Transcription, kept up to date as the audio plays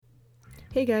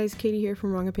Hey guys, Katie here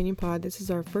from Wrong Opinion Pod. This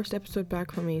is our first episode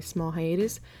back from a small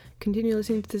hiatus. Continue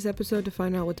listening to this episode to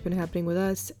find out what's been happening with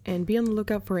us, and be on the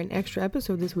lookout for an extra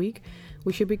episode this week.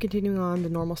 We should be continuing on the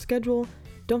normal schedule.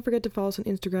 Don't forget to follow us on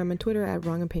Instagram and Twitter at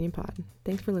Wrong Opinion Pod.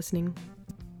 Thanks for listening.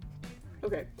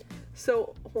 Okay,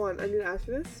 so Juan, I need to ask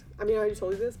you this. I mean, I already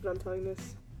told you this, but I'm telling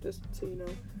this just so you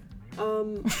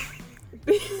know.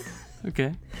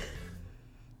 Okay.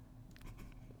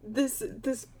 This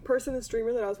person, the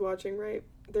streamer that I was watching, right?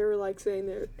 They were like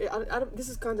saying I don't. This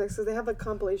is context because they have like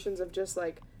compilations of just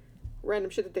like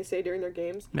random shit that they say during their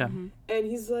games. Yeah. Mm-hmm. And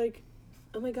he's like,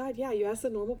 "Oh my god, yeah, you ask a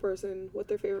normal person what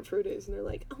their favorite fruit is, and they're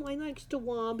like, oh, I like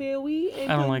strawberry and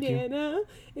banana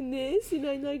and this, and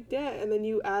I like that. And then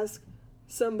you ask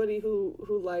somebody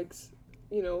who likes,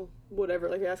 you know, whatever.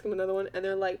 Like you ask them another one, and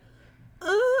they're like,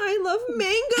 I love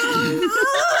mango.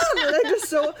 And I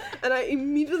just and I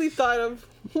immediately thought of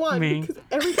Juan because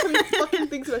every time he fucking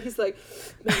thinks about it, he's like,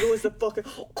 mango is the fucking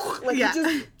like he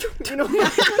just you know.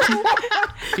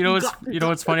 You know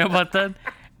what's funny about that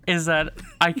is that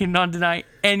I cannot deny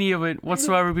any of it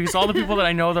whatsoever because all the people that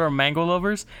I know that are mango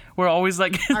lovers were always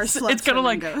like it's kind of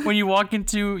like when you walk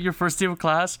into your first day of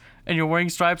class and you're wearing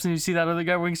stripes and you see that other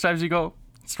guy wearing stripes, you go,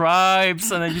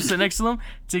 stripes, and then you sit next to them.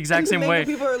 It's the exact same way.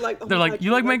 People are like, they're like,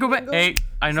 you like mango? Hey,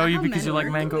 I know you because you like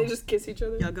mango. They just kiss each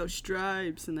other. Y'all go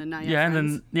stripes, and then now you're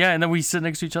friends. And then we sit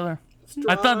next to each other. Stripes.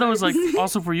 I thought that was like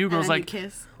also for you girls, like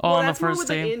kiss. On the first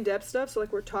day. Like in-depth stuff. So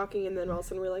like we're talking, and then all of a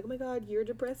sudden we're like, oh my god, you're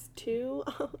depressed too.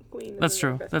 Queen. That's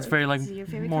true. That's very like so your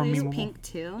favorite more color is memeable. pink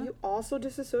too. You also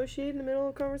disassociate in the middle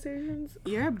of conversations.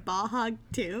 You're a ball hog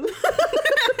too.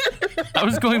 I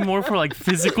was going more for like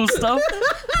physical stuff,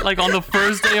 like on the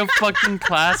first day of fucking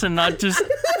class, and not just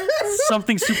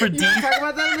something super deep. You talk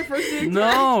about that on the first day.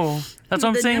 No, that's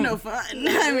what I'm saying. No fun.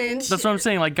 I mean, that's what I'm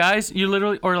saying. Like guys, you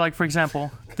literally, or like for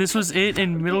example, this was it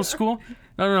in middle school.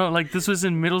 No, like this was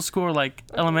in middle school or like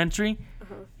elementary.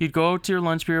 You'd go to your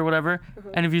lunch period or whatever,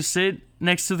 and if you sit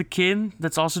next to the kid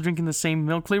that's also drinking the same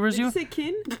milk flavor as you. Did you say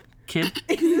kin? Kid.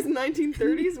 In this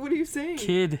 1930s? What are you saying?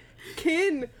 Kid.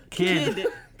 Kin. Kid.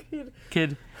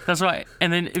 Kid. That's right.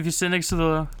 And then if you sit next to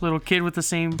the little kid with the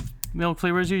same milk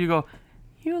flavor as you, you go,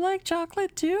 you like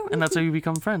chocolate too? And that's how you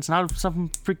become friends. Not some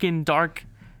freaking dark,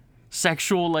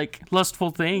 sexual, like,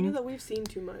 lustful thing. You know that we've seen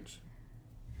too much.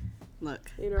 Look,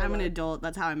 I'm an adult.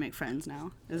 That's how I make friends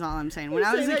now, is all I'm saying. When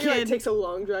I was a kid... It takes a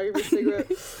long drag of your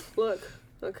cigarette. Look,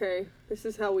 okay, this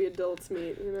is how we adults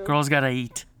meet, you know? Girls gotta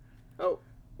eat. Oh.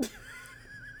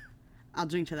 I'll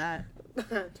drink to that.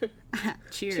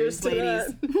 Cheers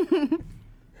ladies.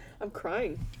 I'm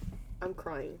crying.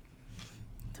 Okay.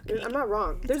 I'm not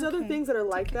wrong. There's other things that are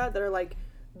like that are like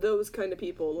those kind of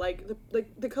people. Like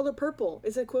the color purple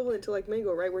is equivalent to like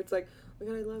mango, right? Where it's like, oh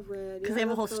my god, I love red. Because they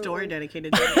have a whole store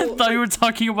dedicated to it. I thought you were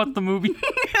talking about the movie.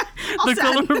 The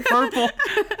color purple.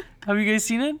 Have you guys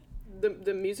seen it?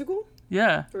 The musical?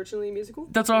 Yeah. Originally musical?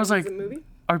 That's what I was like. Movie?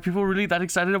 Are people really that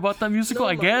excited about that musical?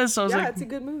 I guess. I was like, it's a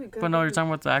good movie. But no, you're talking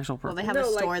about the actual purple. Well, they have a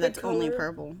store that's only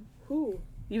purple. Who?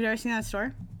 You've never seen that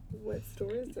store? What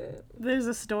store is it? There's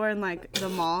a store in like the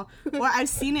mall. Well, I've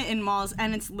seen it in malls,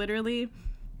 and it's literally,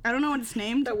 I don't know what it's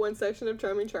named. That one section of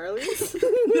Charming Charlie's?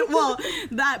 Well,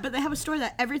 but they have a store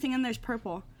that everything in there's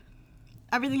purple.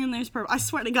 Everything in there's purple. I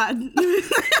swear to God.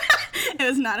 It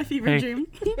was not a fever dream.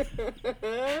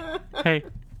 Hey.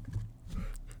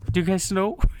 Do you guys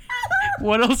know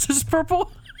what else is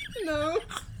purple? No.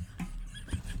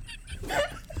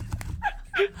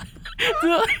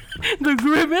 The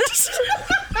Grimace.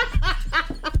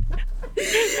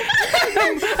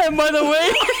 And by the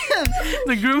way,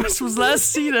 the Grimace was last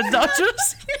seen at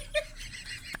Dodgers.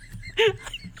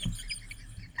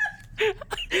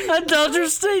 At Dodger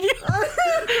Stadium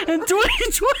in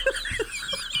 2020.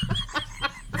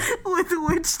 With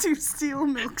which to steal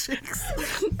milkshakes.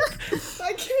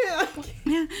 I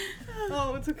can't.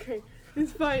 Oh, it's okay.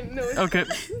 It's fine. No. It's okay.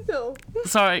 No.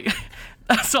 Sorry.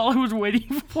 That's all I was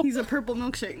waiting for. He's a purple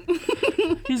milkshake.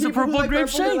 He's a purple grape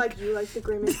shake. Like, you like the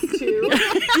Grimace too?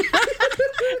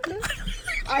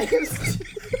 I've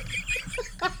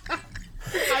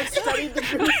studied the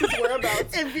Grimace's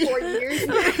whereabouts for years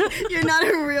now. You're not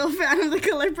a real fan of the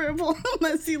color purple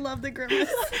unless you love the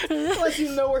Grimace. Unless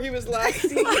you know where he was last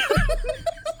seen.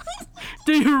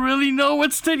 Do you really know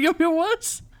what stadium it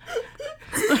was?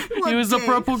 He was a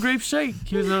purple grape shake.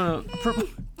 He was a purple...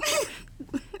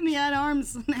 And he had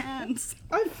arms and hands.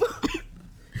 With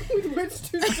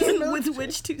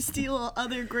which to steal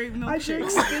other grape milkshakes. I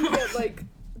just think that, like,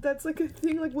 that's like a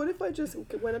thing. Like, what if I just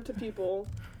went up to people?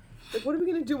 Like, what are we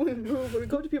gonna do when we move? When we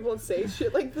go up to people and say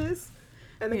shit like this?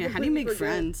 And how do you make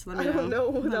friends? I don't know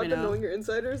without them knowing your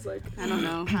insiders. Like, I don't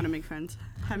know how to make friends.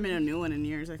 I haven't made a new one in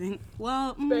years, I think.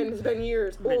 Well, it's been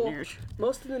years. Years.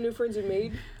 Most of the new friends you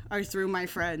made are through my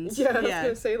friends. Yeah, I was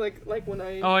gonna say like when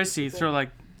I. Oh, I see. Through like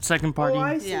second party. Oh,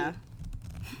 I see. Yeah.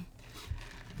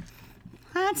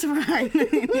 That's right.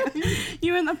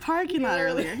 You were in the parking lot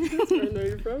earlier. That's where I know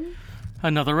you're from.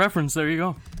 Another reference. There you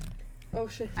go. Oh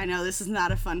shit. I know this is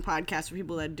not a fun podcast for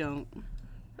people that don't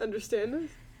Understand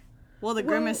this? Well, the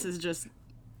grimace is just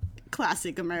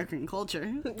classic American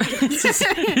culture.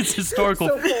 It's historical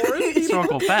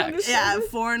facts. Yeah,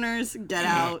 foreigners, get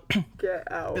out.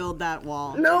 Get out. Build that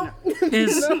wall. No.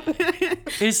 Is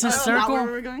historical? Where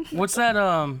we're going? What's that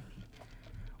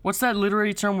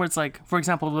literary term where it's like, for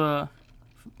example,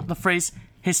 the phrase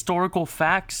historical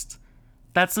facts?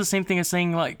 That's the same thing as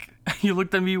saying, like, you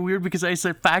looked at me weird because I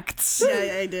said facts.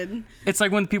 Yeah, I did. It's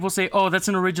like when people say, oh, that's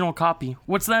an original copy.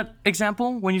 What's that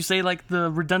example? When you say, like, the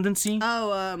redundancy? Oh,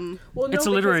 well, no, it's a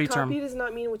literary term. Copy does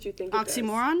not mean what you think it does.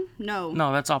 Oxymoron? No.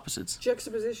 No, that's opposites.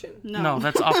 Juxtaposition. No,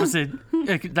 that's opposite.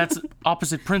 That's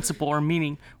opposite principle or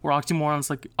meaning, where oxymoron's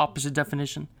like opposite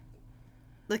definition.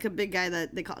 Like a big guy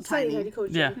that they call tiny.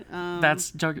 Yeah,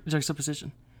 that's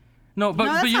juxtaposition. No, but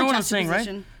that's you know not what I'm saying,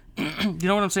 right? You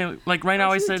know what I'm saying? Like right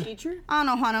now I said... teacher? I don't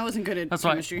know, Juan. I wasn't good at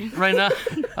chemistry. Right now,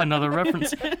 another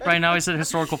reference. Right now I said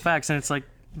historical facts, and it's like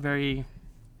very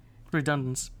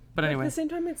redundant. But anyway. At the same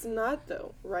time, it's not,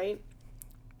 though, right?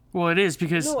 Well, it is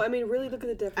because... No, I mean, really look at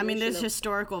the definition. I mean, there's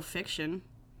historical fiction.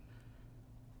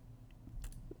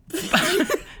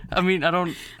 I mean,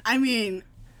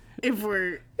 if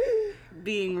we're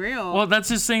being real. Well, that's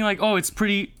just saying like, oh, it's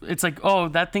pretty... It's like, oh,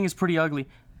 that thing is pretty ugly.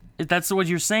 That's what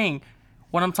you're saying.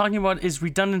 What I'm talking about is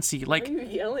redundancy. Like, why are you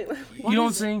yelling? You know what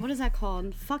I'm saying? What is that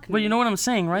called? Fuck me. But you know what I'm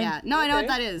saying, right? Yeah. No, I know what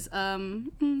that is.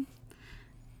 I'm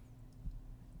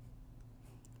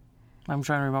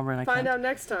trying to remember and I Find can't. out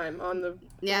next time on the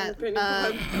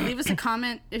leave us a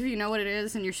comment if you know what it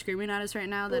is and you're screaming at us right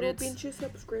now that it's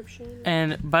subscription.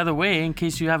 And by the way, in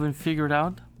case you haven't figured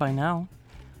out by now,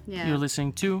 you're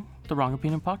listening to the Wrong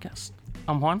Opinion Podcast.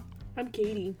 I'm Juan. I'm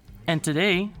Katie. And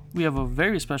today we have a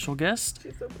very special guest.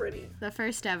 She's so pretty. The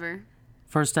first ever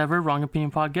Wrong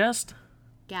Opinion Podcast.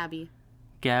 Gabbi.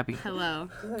 Hello.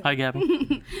 Hi, Gabbi.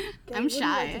 Gabby, I'm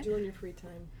shy. What do you like to do in your free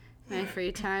time? My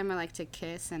free time, I like to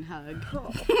kiss and hug.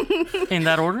 Oh. In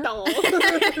that order?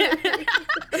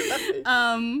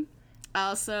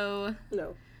 Also.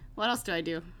 No. What else do I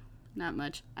do? Not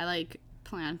much. I like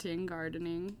planting,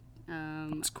 gardening.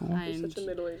 That's cool. You're such a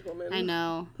middle-aged woman. I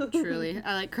know, truly.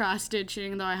 I like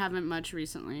cross-stitching, though I haven't much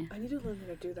recently. I need to learn how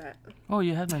to do that. Oh,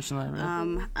 you had mentioned that,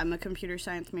 right? I'm a computer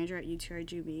science major at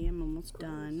UTRGV. I'm almost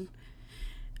done.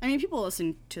 I mean, people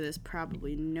listening to this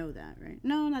probably know that, right?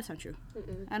 No, that's not true.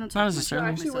 I don't talk Not much necessarily.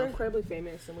 about Actually, myself. we're incredibly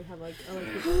famous, and we have like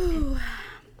people.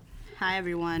 Hi,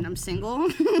 everyone. I'm single.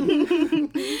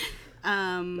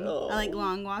 I like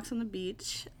long walks on the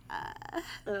beach.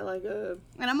 And I like a.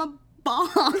 And I'm a ball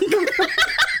hog.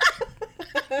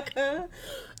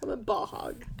 I'm a ball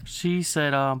hog. She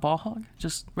said ball hog,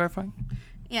 just verifying.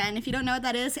 Yeah, and if you don't know what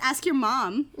that is, ask your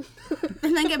mom.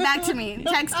 And then get back to me.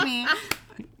 Text me.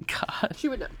 God. She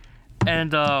would know.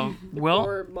 And, well,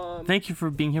 Or mom. thank you for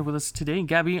being here with us today,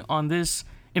 Gabbi, on this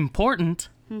important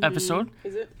episode.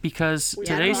 Is it? Because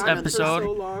today's been gone episode, for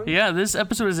so long. this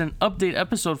episode is an update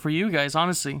episode for you guys,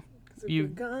 honestly. You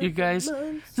guys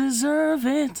deserve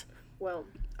it. Well,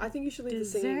 I think you should leave the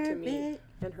singing to me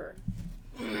and her.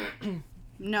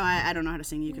 No, I don't know how to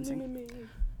sing. You can sing.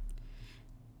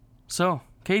 So,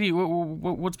 Katie,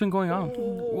 what's been going on?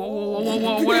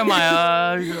 What am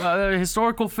I, a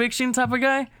historical fiction type of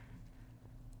guy?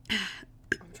 I'm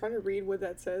trying to read what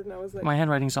that says, and I was like, My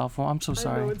handwriting's awful. I'm so I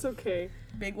sorry. know, it's okay.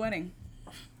 Big wedding.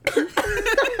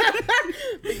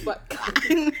 Big butt.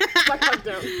 Butt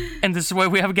down. And this is why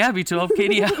we have Gabbi to help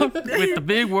Katie out with the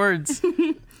big words.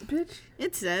 Bitch.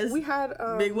 It says We had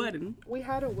big wedding. We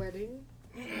had a wedding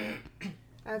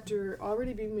after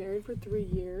already being married for 3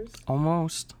 years.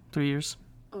 Almost 3 years.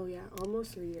 Oh yeah,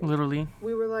 almost 3 years. Literally.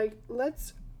 We were like,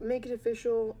 let's make it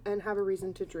official and have a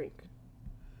reason to drink.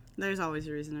 There's always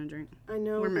a reason to drink. I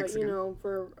know, We're but Mexican.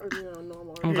 for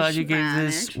normal. I'm glad you gave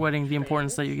Spanish. this wedding the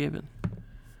importance that you gave it.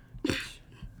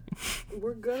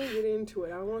 We're gonna get into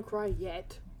it. I don't want to cry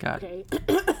yet. God. Okay.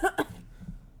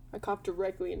 I coughed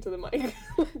directly into the mic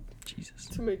Jesus.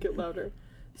 to make it louder.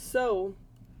 So,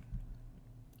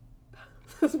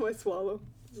 that's my swallow.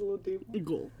 It's a little deep.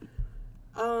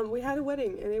 We had a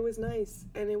wedding and it was nice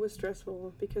and it was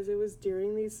stressful because it was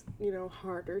during these,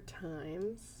 harder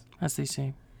times. As they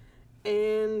say.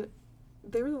 And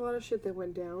there was a lot of shit that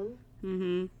went down.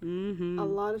 A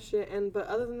lot of shit. But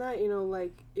other than that,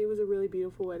 like, it was a really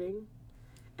beautiful wedding.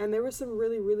 And there were some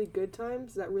really, really good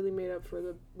times that really made up for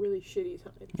the really shitty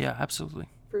times. Yeah, absolutely.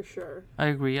 For sure. I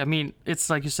agree. I mean, it's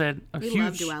like you said, We huge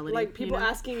love duality. Like, people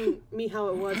asking me how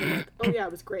it was, I'm like, oh yeah,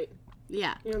 it was great.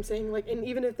 Yeah. You know what I'm saying? Like, and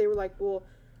even if they were like, well,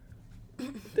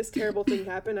 this terrible thing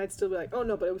happened, I'd still be like, oh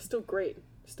no, but it was still great.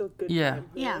 Still good. Yeah. Time,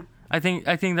 Yeah. I think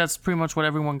that's pretty much what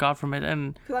everyone got from it,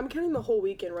 and because I'm counting the whole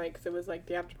weekend, right? Because it was like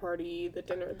the after party, the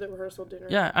dinner, the rehearsal dinner.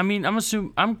 yeah. I mean,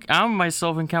 I'm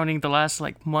myself in counting the last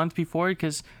like month before,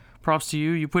 because props to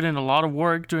you. You put in a lot of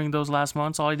work during those last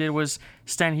months. All I did was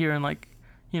stand here and like,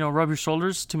 rub your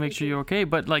shoulders to make sure you're okay.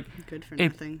 But like, Good for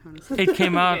nothing, honestly. it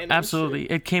came out Yeah, no absolutely.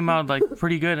 shit. It came out like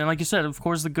pretty good, and like you said, of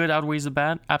course, the good outweighs the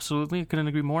bad. Absolutely, I couldn't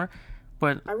agree more.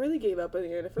 But I really gave up at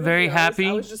the end. If I'm very being honest, happy.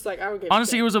 I was just like, I don't give a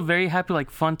honestly, shit. it was a very happy, like,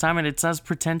 fun time, and it's as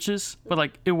pretentious, but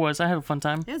like it was. I had a fun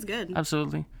time. It was good.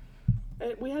 Absolutely.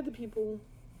 And we had the people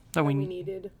That we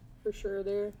needed for sure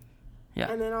there.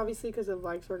 Yeah. And then obviously because of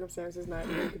like circumstances, not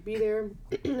everyone could be there.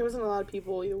 There wasn't a lot of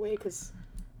people either way because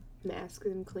masks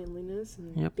and cleanliness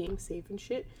and being safe and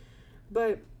shit.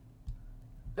 But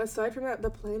aside from that, the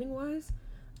planning wise,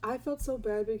 I felt so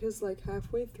bad because like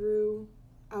halfway through,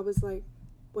 I was like,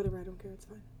 whatever, I don't care, it's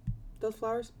fine. Those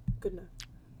flowers, good enough.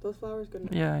 Those flowers, good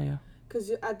enough. Yeah.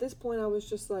 Because at this point, I was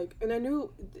just like, and I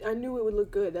knew it would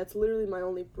look good. That's literally my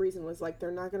only reason was like,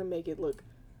 they're not gonna make it look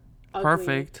ugly.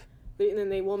 Perfect. And then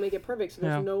they won't make it perfect. So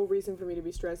there's Yeah. no reason for me to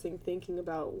be stressing, thinking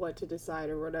about what to decide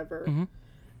or whatever. Mm-hmm.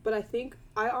 But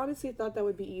I honestly thought that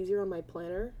would be easier on my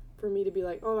planner for me to be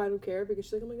like, oh, I don't care, because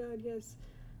she's like, oh my god, yes,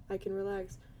 I can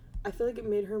relax. I feel like it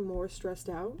made her more stressed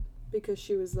out. Because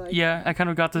she was like, Yeah, I kind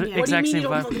of got the Yeah. exact what do you same mean you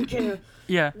don't vibe. fucking care?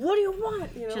 Yeah. What do you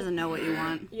want? You know? She doesn't know what you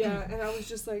want. Yeah, and I was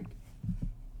just like,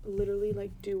 literally,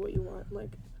 like, do what you want.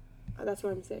 Like, that's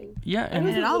what I'm saying. Yeah, And and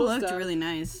And it all little looked stuff. really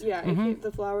nice. Yeah,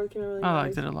 the flowers came out really I nice.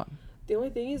 liked it a lot. The only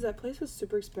thing is that place was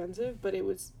super expensive, but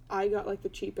I got like the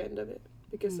cheap end of it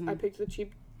because I picked the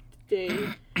cheap day,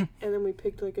 and then we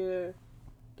picked like the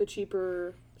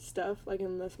cheaper stuff, like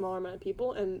in the smaller amount of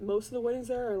people, and most of the weddings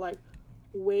there are like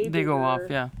way bigger. They go off,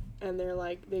 yeah. And they're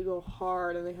like, they go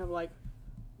hard, and they have like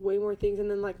way more things. And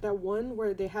then like that one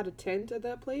where they had a tent at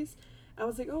that place, I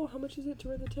was like, oh, how much is it to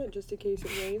rent the tent just in case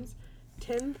it rains?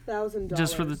 $10,000.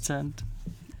 Just for the tent.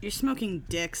 You're smoking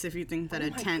dicks if you think that Oh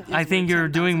a my tent. God. Is I think worth you're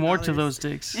doing more to $10,000. those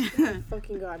dicks.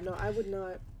 Fucking god, no, I would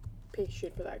not pay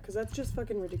shit for that because that's just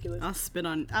fucking ridiculous. I'll spit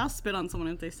on someone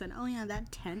if they said, "Oh yeah,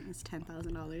 that tent is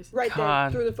 $10,000." Right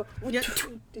God. there through the phone. Yeah.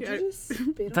 Did you just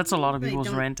spit That's on a lot of Like, people's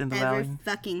don't rent in the ever valley.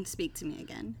 fucking speak to me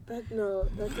again. No,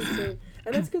 that's insane.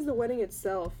 And that's because the wedding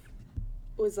itself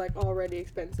was like already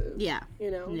expensive. Yeah. You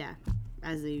know? Yeah,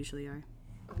 as they usually are.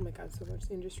 Oh my god, so much.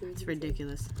 The industry is It's insane.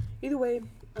 ridiculous. Either way,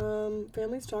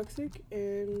 family's toxic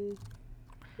and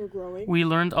we're growing. We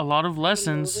learned a lot of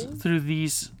lessons moving. through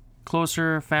these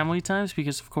closer family times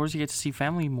because, of course, you get to see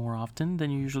family more often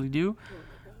than you usually do.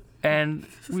 And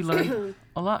we learned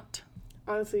a lot.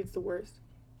 Honestly, it's the worst.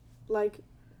 Like,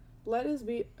 let us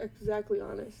be exactly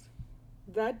honest.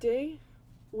 That day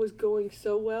was going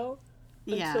so well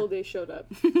Yeah. until they showed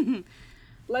up.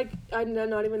 Like, I'm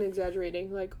not even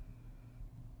exaggerating. Like,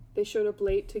 they showed up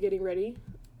late to getting ready.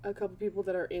 A couple people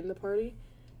that are in the party.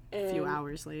 And A few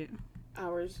hours late.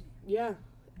 Yeah.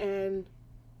 And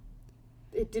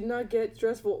it did not get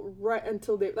stressful right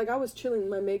until I was chilling.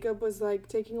 My makeup was, like,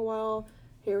 taking a while.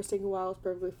 Hair was taking a while. It was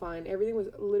perfectly fine. Everything was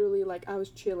literally, like, I was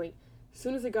chilling. As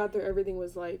soon as I got there, everything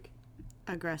was, like...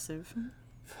 Aggressive.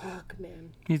 Fuck,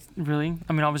 man. Really?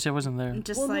 I mean, obviously, I wasn't there.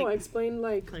 Just Well, like, no, I explained,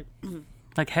 like...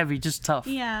 Like, heavy, just tough.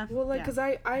 yeah. Well, like, yeah. because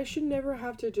I should never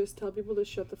have to just tell people to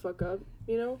shut the fuck up,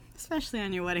 you know? Especially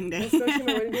on your wedding day. Especially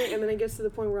my wedding day. And then it gets to the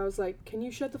point where I was like, can you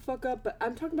shut the fuck up? But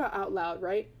I'm talking about out loud,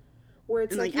 right? Where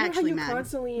it's like, Like, you know how actually you mad.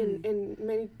 constantly in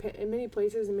many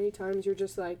places and many times you're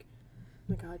just like, oh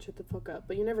my god, shut the fuck up.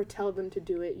 But you never tell them to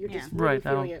do it. You're Yeah. just really Right,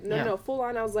 feeling I it. don't- No, full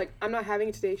on. I was like, I'm not having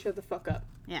it today. Shut the fuck up.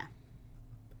 Yeah.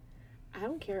 I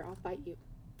don't care. I'll fight you.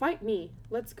 Fight me.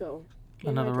 Let's go. In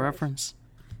my Another dress. reference.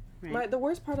 Right. The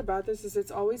worst part about this is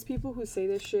it's always people who say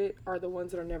this shit are the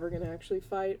ones that are never going to actually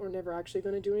fight or never actually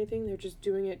going to do anything. They're just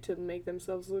doing it to make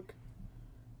themselves look,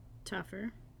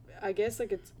 Tougher. I guess,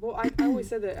 like it's, well, I always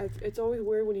said that it's always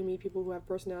weird when you meet people who have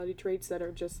personality traits that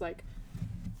are just like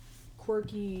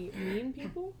quirky, mean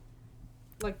people.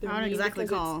 Like they're I don't mean exactly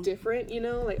because call. it's different, you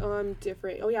know? Like, oh, I'm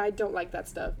different. Oh, yeah, I don't like that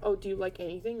stuff. Oh, do you like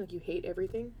anything? Like, you hate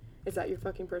everything? Is that your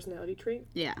fucking personality trait?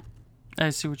 Yeah. I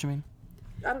see what you mean.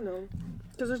 I don't know.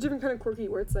 Because there's different kind of quirky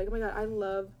where it's like, oh my god, I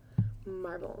love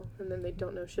Marvel. And then they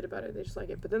don't know shit about it. They just like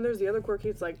it. But then there's the other quirky,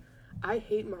 it's like, I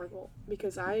hate Marvel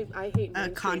because I hate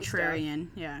contrarian.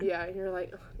 Stuff. Yeah. Yeah, and you're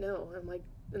like, oh, no. I'm like,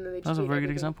 and then they just That's a very everything.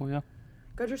 good example. Yeah.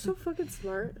 God, you're so fucking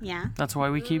smart. Yeah. That's why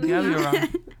we keep Gabby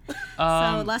around.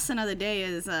 So lesson of the day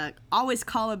is always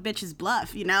call a bitch's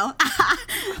bluff. You know.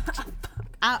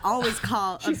 I always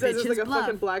call she a says bitch's it's like bluff. a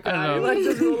fucking black eye. Like,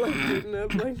 just like, beating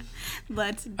up, like.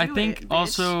 Let's do I think it,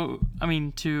 also, I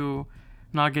mean, to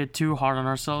not get too hard on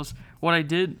ourselves, what I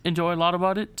did enjoy a lot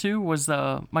about it too was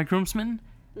my groomsmen.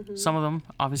 Mm-hmm. Some of them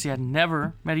obviously had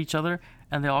never met each other,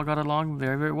 and they all got along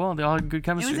very, very well. They all had good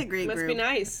chemistry. It was a great Must group. be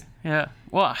nice. Yeah.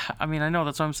 Well, I mean, I know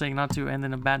that's what I'm saying, not to end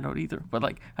in a bad note either. But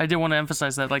like, I did want to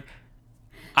emphasize that, like,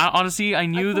 honestly, I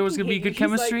knew there was gonna be good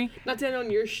chemistry. Like, not to end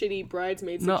on your shitty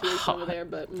bridesmaid situation over there,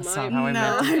 but that's not how I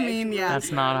meant it. I mean, yeah.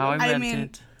 That's not how I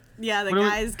meant it. Yeah, the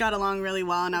guys got along really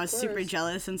well, and I was super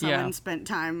jealous, and someone spent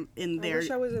time in I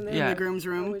wish I was in there. Yeah. The groom's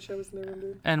room. I wish I was in there,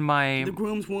 dude. And the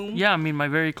groom's womb. Yeah, I mean, my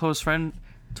very close friend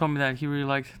told me that he really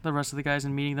liked the rest of the guys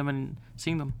and meeting them and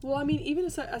seeing them. Well, I mean, even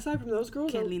aside from those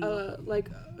girls, like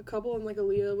a couple and like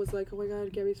Aaliyah was like, oh my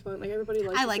god, Gabby's fun. Like everybody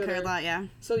liked. I like her a lot, yeah.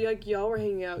 So like y'all were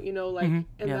hanging out, you know, like, and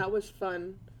that was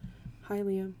fun. Hi,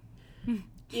 Liam.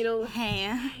 You know.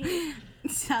 Hey.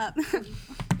 What's up?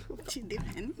 What you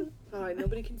doing? Alright,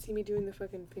 nobody can see me doing the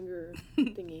fucking finger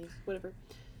thingies. Whatever.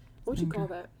 What would you call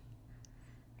that?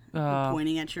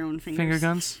 Pointing at your own fingers. Finger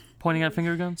guns. Pointing at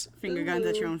finger guns. Finger guns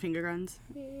at your own finger guns.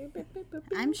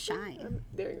 I'm shy.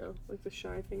 There you go, like the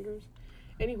shy fingers.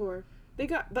 Anywho, they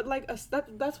got, but like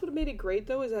that's what made it great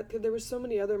though, is that there were so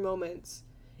many other moments.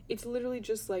 It's literally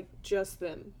just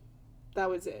them. That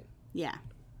was it. Yeah.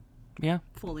 Yeah.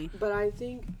 Fully. But I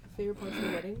think favorite parts of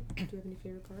the wedding. Do you have any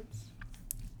favorite parts?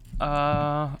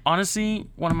 Honestly,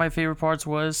 one of my favorite parts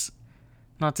was,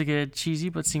 not to get cheesy,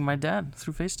 but seeing my dad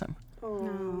through FaceTime.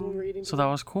 So that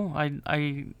was cool.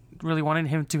 I really wanted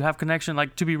him to have connection.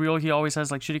 Like, to be real, he always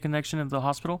has like shitty connection at the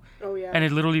hospital. Oh yeah. And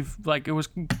it literally, like, it was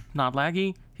not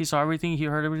laggy. He saw everything. He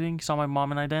heard everything. He saw my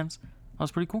mom and I dance. That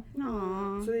was pretty cool.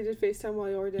 Aww. So they did FaceTime while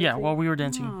you were dancing? Yeah, while we were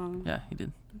dancing. Aww. Yeah, he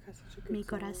did. Mi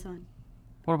corazón.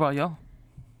 What about y'all?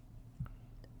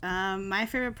 My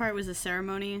favorite part was the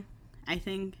ceremony, I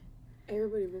think.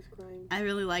 Everybody was crying. I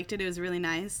really liked it. It was really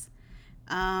nice.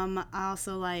 I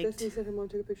also liked... Destiny said her mom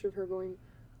took a picture of her going,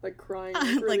 like, crying.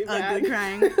 Really like, ugly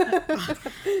crying. Oh,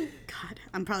 God,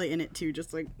 I'm probably in it, too,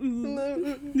 just like...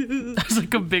 There's,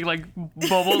 like, a big, like,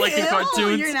 bubble, like, in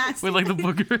cartoons. With, like, the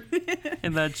booger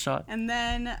in that shot. And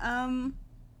then,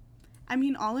 I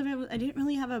mean, all of it, I didn't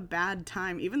really have a bad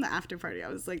time. Even the after party, I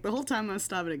was like, the whole time I was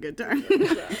still having a good time.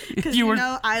 Because, you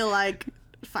know, I like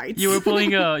fights. You were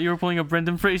pulling a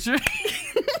Brendan Fraser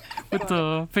with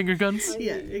the finger guns.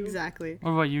 Yeah, exactly.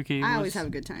 What about you, Katie? I always have a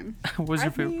good time. What was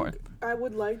your favorite part? I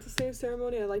would like to say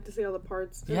ceremony. I like to say all the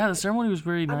parts. Yeah, the ceremony was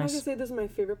very nice. I'm not gonna say those are my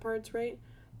favorite parts, right?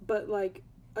 But like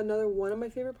another one of my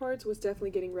favorite parts was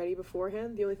definitely getting ready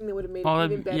beforehand. The only thing that would have made it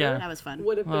even better, that was fun.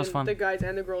 Would have been the guys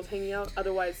and the girls hanging out.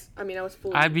 Otherwise, I mean, I was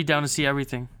fully. I'd be down to see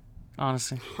everything,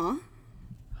 honestly. Huh?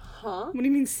 What do you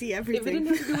mean see everything?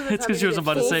 If it didn't have to do with us it's because she was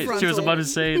about to say. She was about to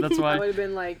say. That's why. I would have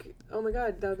been like, oh my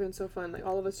god, that would have been so fun. Like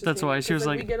all of us. Just that's why she was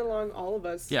like, we get along, all of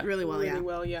us. Yeah. Really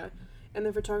well. Yeah. And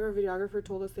the photographer, videographer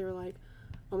told us, they were like,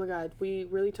 oh my god, we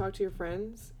really talked to your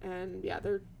friends, and yeah,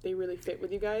 they really fit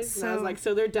with you guys. And I was like,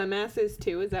 so they're dumbasses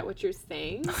too? Is that what you're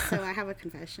saying? So I have a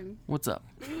confession. What's up?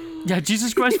 Yeah,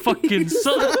 Jesus Christ, fucking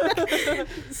son.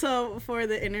 So for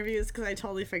the interviews, because I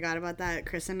totally forgot about that,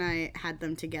 Chris and I had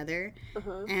them together,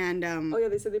 and oh yeah,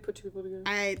 they said they put two people together.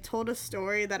 I told a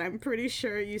story that I'm pretty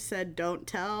sure you said don't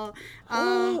tell.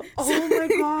 Oh my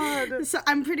god. So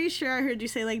I'm pretty sure I heard you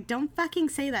say like, don't fucking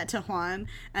say that to Juan,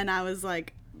 and I was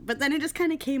like. But then it just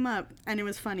kind of came up, and it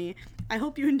was funny. I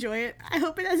hope you enjoy it. I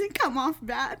hope it doesn't come off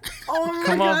bad. Oh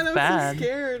my god, I'm so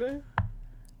scared.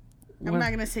 I'm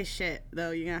not gonna say shit though.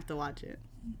 You're gonna have to watch it.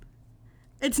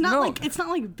 It's not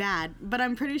like bad, but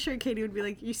I'm pretty sure Katie would be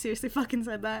like, "You seriously fucking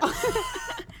said that?"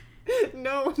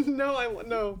 No. Now I want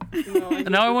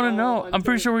to know. I'm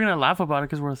pretty sure we're gonna laugh about it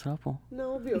because we're a throuple.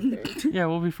 No, we'll be okay. Yeah,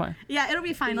 we'll be fine. Yeah, it'll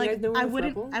be fine. Like I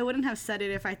wouldn't have said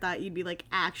it if I thought you'd be like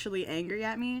actually angry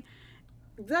at me.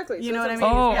 Exactly. You know what I mean?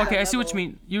 Oh, okay. I see what you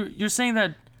mean. You're saying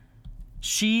that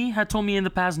she had told me in the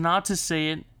past not to say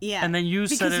it. Yeah. And then you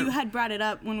said it. Because you had brought it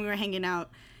up when we were hanging out.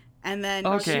 And then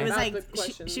she was like,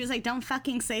 she was like, don't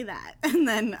fucking say that. And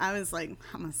then I was like,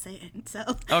 I'm going to say it. So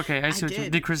okay, I see what you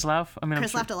mean. Did Chris laugh? I mean,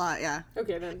 Chris laughed a lot, yeah.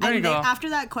 Okay, then. There you go. After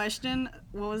that question,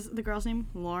 what was the girl's name?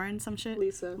 Lauren, some shit?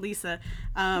 Lisa.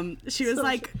 She was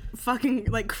like fucking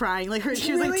like crying. Like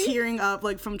she was like tearing up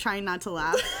like from trying not to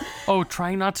laugh. Oh,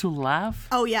 trying not to laugh?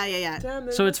 Oh, yeah. Damn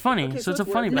it. So it's funny. Okay, so it's a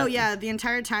funny No, back. yeah, the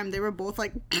entire time they were both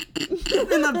like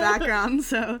in the background,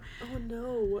 so. Oh,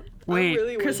 no. Wait.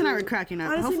 Really Chris and I were cracking up.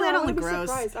 Honestly, Hopefully no, I don't I look wanna be gross.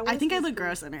 surprised. I think I look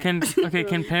gross in it.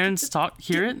 Can parents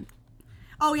hear it?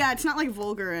 Oh, yeah, it's not like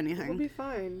vulgar or It'll anything. be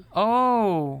fine.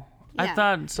 Oh. I Yeah.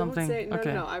 thought something. Don't say, no,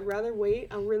 okay. no, I'd rather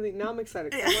wait. Now I'm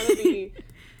excited. 'Cause I want to be,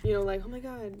 like, oh my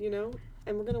God,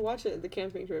 and we're going to watch it at the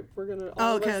camping trip. We're going to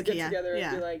all of us get together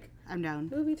and be like, I'm down.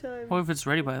 movie time. What if it's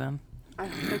ready by then? I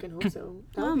fucking hope so.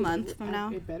 That A would be month from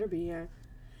now. It better be, yeah.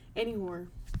 Any horror.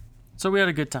 So we had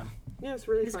a good time. Yeah, it's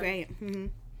really It's fun. great. Mm-hmm.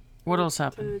 What else 10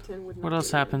 happened? out of 10 would not What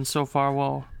else be happened so far?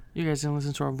 Well, you guys didn't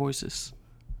listen to our voices.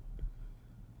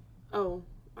 Oh,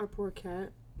 our poor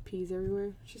cat pees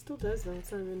everywhere. She still does though.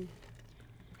 It's not even.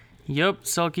 Yup,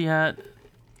 Selkie had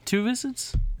 2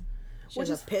 visits. She has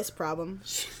a piss problem.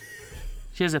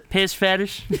 She has a piss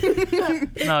fetish.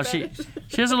 No, she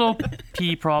has a little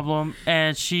pee problem,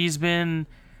 and she's been,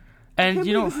 and This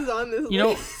is on this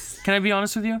list. can I be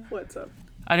honest with you? What's up?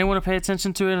 I didn't want to pay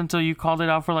attention to it until you called it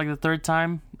out for like the 3rd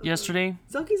time yesterday.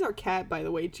 Zelky's our cat, by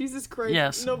the way. Jesus Christ.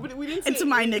 Yes. Nobody. We didn't say It's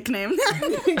my nickname.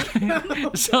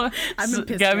 So I've been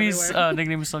pissed Gabby's everywhere.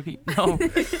 nickname is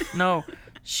Selkie. No,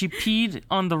 she peed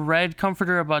on the red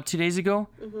comforter about 2 days ago,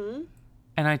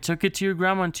 and I took it to your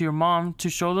grandma and to your mom to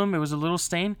show them. It was a little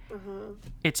stain.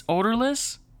 It's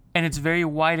odorless and it's very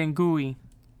white and gooey,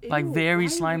 like Ew, very why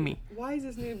slimy. Why does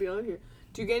this need to be on here?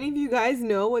 Do any of you guys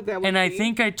know what that would And be? I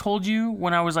think I told you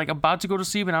when I was like about to go to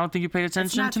sleep, and I don't think you paid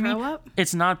attention not to me. throw up?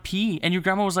 It's not pee. And your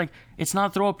grandma was like, "It's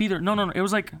not throw up either." No. It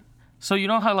was like, so you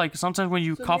know how like sometimes when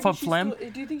you So cough maybe up she's phlegm,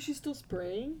 do you think she's still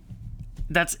spraying?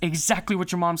 that's exactly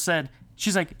what your mom said.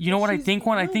 She's like, you know what I she's- think?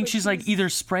 One, I no, think but she's like she's- either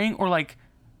spraying or like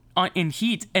in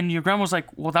heat. And your grandma was like,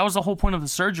 well, that was the whole point of the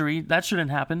surgery. That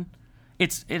shouldn't happen.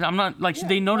 I'm not like Yeah,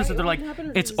 they noticed why- that they're why like, didn't it happen or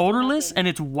it's did it still odorless happen? and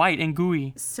it's white and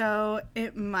gooey. So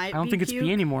it might I don't think it's puke.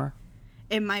 pee anymore.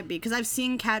 It might be, because I've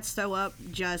seen cats throw up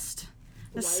just...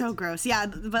 That's so White? gross. Yeah,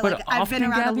 but But like I've been often,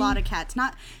 around Gabby? a lot of cats.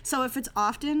 Not so if it's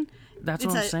often, That's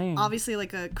it's what I'm saying. obviously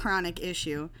like a chronic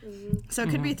issue. So it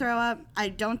could be throw up. I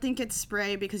don't think it's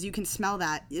spray because you can smell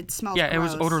that. It smells Yeah, it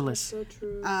was gross. odorless. So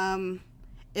true.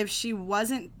 If she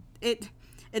wasn't,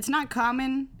 it's not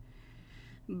common,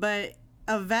 but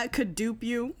a vet could dupe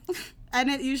you. And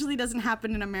it usually doesn't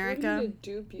happen in What do you America. mean to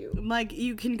dupe you? Like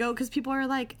you can go, because people are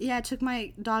like, yeah, I took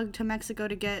my dog to Mexico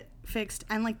to get fixed,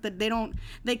 and like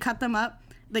they cut them up,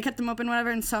 they cut them open, whatever,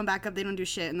 and sew them back up. They don't do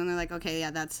shit, and then they're like, okay, yeah,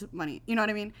 that's money. You know what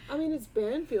I mean? I mean, it's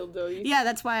Banfield though. Yeah,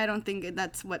 that's why I don't think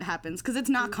that's what happens, because it's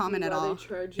not common at all.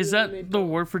 Is that the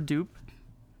word for dupe?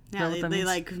 Yeah, that what that they means?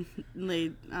 like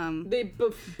They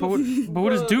But what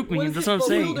does dupe mean? That's what I'm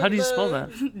saying. How do you spell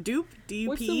that? dupe, D-U-P.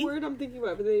 What's the word I'm thinking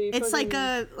about? But they It's like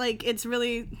fucking- it's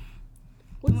really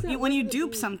what is that when word you that dupe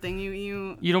means? something,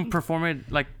 you You don't perform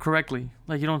it like correctly.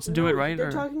 Like you don't do it No, right. They're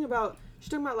Or... talking about. She's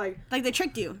talking about like. like they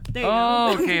tricked you. There you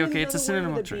Oh, go. okay. There's It's a another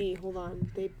synonym word of with a B. trick. Hold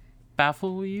on. They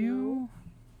Baffle you.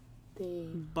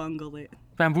 Bungle it.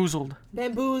 Bamboozled.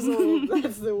 bamboozled.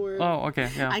 That's the word. Oh, okay,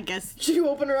 yeah. I guess. You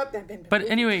open her up. That But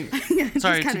anyway,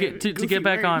 sorry to get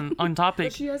back on But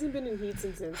topic. she hasn't been in heat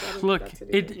since then. So I don't Look,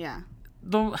 think that's it. Yeah.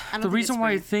 The think reason it's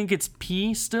why I spray. think it's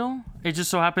pee still, it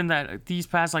just so happened that these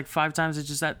past like 5 times it's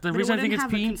just that the But reason it I think wouldn't it's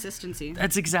have a pee. consistency.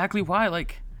 That's exactly why.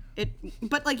 Like,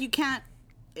 But like you can't.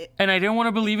 and I didn't want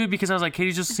to believe it because I was like,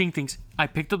 Katie's just seeing things. I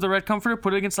picked up the red comforter,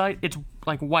 put it against the light. It's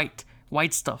like white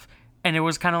stuff. And it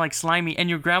was kind of like slimy. And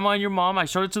your grandma and your mom, I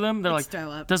showed it to them. They're It's like, throw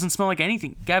up. doesn't smell like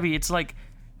anything. Gabby, it's like,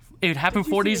 it happened Did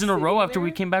you 4 see days it in a row sitting after we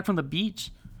there? came back from the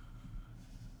beach.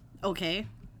 Okay.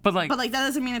 But like, But like that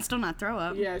doesn't mean it's still not throw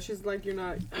up. Yeah, she's like you're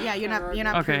not. Yeah, you're not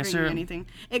Okay, proving so- anything.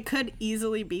 It could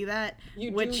easily be that.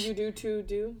 You which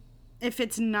do. if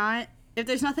it's not, if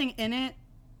there's nothing in it,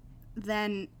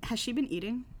 then has she been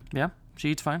eating? yeah, she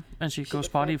eats fine. And she goes a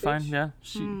potty fat fine. bitch. Yeah.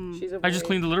 She's a I just boy.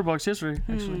 cleaned the litter box yesterday,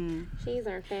 actually. Hmm. She's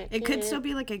our fat. It could still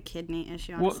be like a kidney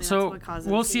issue. Honestly. Well, That's so what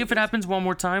causes we'll see if it happens one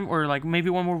more time or like maybe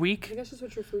one more I week. think I should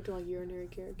switch your food to like urinary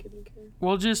care, kidney care.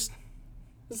 We'll just,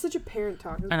 It's such a parent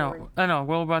talk. It's I boring. know,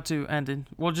 we're about to end it.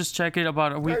 We'll just check it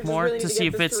about a I week just more really to need see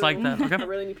get if this it's like through. that, I okay?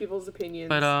 really need people's opinions.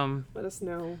 But, let us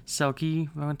know. Selkie,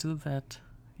 I went to the vet.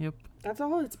 Yep. That's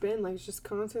all it's been. Like, it's just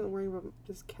constantly worrying about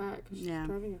this cat. 'Cause she's Yeah.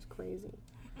 driving us crazy.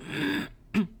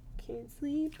 Can't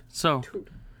sleep. So, Dude.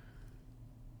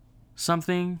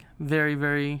 something very,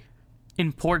 very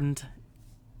important,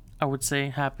 I would say,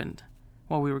 happened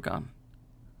while we were gone.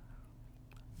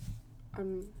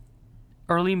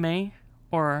 Early May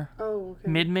or Oh, okay.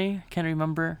 mid-May, can't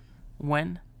remember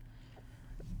when.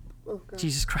 Oh, God.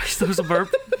 Jesus Christ, that was a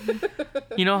burp.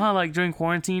 You know how like during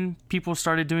quarantine people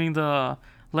started doing the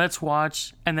let's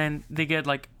watch, and then they get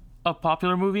like a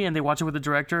popular movie and they watch it with the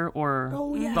director or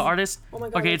the artist. Oh my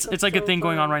God, okay, it's like a thing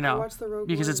going on right now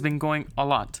because it's been going a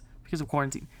lot because of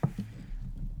quarantine.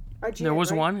 IGN, there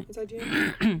was right? one. It's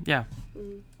IGN? Yeah.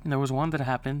 There was one that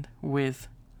happened with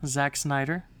Zack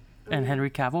Snyder and Henry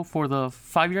Cavill for the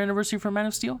 5-year anniversary for Man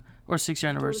of Steel or 6-year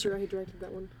anniversary. He directed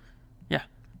that one. Yeah.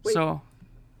 Wait. So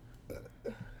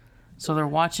they're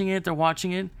watching it,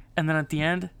 and then at the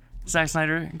end, Zack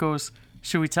Snyder goes,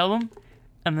 "Should we tell them?"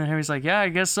 And then Henry's like, "Yeah, I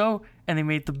guess so." And they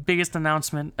made the biggest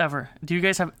announcement ever. Do you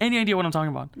guys have any idea what I'm talking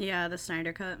about? Yeah, the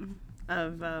Snyder cut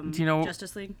of Do you know,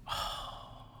 Justice League.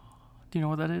 Do you know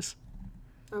what that is?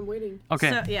 I'm waiting. Okay.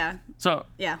 So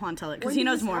Juan, tell it, because he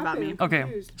knows more about me.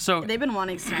 Okay, so they've been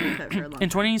wanting Snyder cut for a long time. In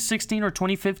 2016 or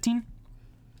 2015,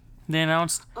 they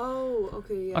announced... Oh,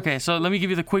 okay, yeah. Okay, so let me give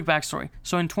you the quick backstory.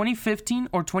 So in 2015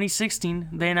 or 2016,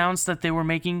 they announced that they were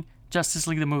making Justice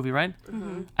League the movie, right?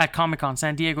 Mm-hmm. At Comic-Con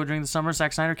San Diego during the summer,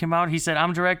 Zack Snyder came out. He said,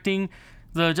 "I'm directing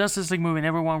the Justice League movie," and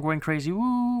everyone going crazy.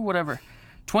 Woo, whatever.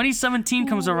 2017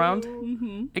 comes around.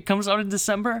 Mm-hmm. It comes out in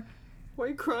December. Why are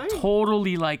you crying?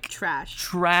 Totally like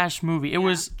trash movie. It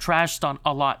was trashed on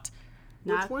a lot.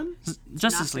 Which one?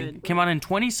 Justice League came out in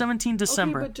 2017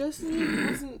 December. Okay, but Justice League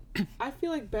wasn't. I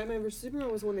feel like Batman vs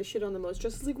Superman was the one they shit on the most.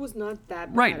 Justice League was not that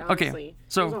bad. Right. Honestly. Okay.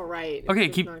 So it was alright. Okay.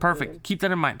 Keep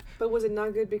that in mind. But was it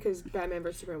not good because Batman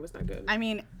vs Superman was not good? I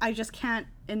mean, I just can't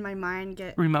in my mind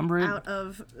get remembering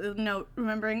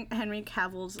Henry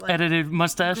Cavill's like edited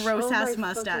mustache, gross ass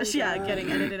mustache. Yeah,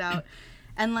 getting edited out,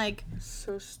 and like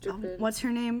so stupid. What's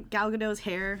her name? Gal Gadot's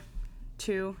hair,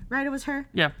 too. Right? It was her.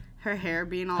 Yeah. Her hair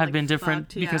being all had been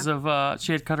different because of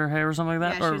she had cut her hair or something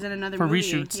like that. Yeah, or she was in another for movie.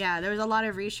 Reshoots. Yeah, there was a lot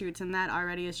of reshoots, and that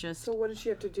already is just. So what did she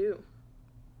have to do?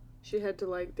 She had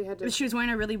to. She was wearing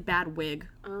a really bad wig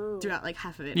throughout like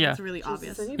half of it. Yeah, it's really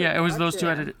obvious. Yeah, it was those two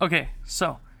edited. Okay,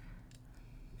 so.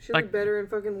 She looked better in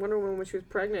fucking Wonder Woman when she was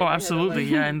pregnant. Oh, absolutely,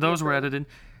 yeah, and those were edited.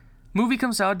 Movie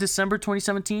comes out December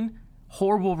 2017.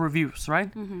 Horrible reviews,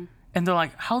 right? Mm-hmm. And they're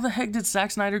like, how the heck did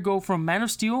Zack Snyder go from Man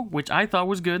of Steel, which I thought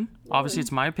was good. Obviously,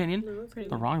 it's my opinion.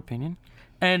 The wrong opinion.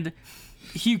 And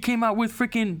he came out with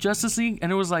freaking Justice League,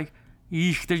 and it was like,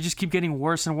 eek, they just keep getting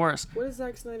worse and worse. What does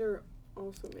Zack Snyder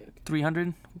also make?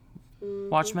 300? Mm-hmm.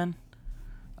 Watchmen?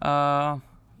 Well,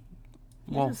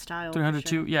 302,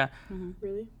 sure. Yeah. Mm-hmm.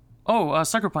 Really? Oh,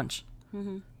 Sucker Punch.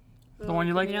 Mm-hmm. The one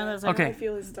you like? You know, like, okay. I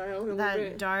feel his style.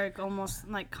 That dark, almost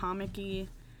like comic-y.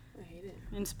 I hate it.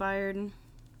 Inspired.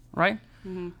 Right?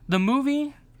 Mm-hmm. The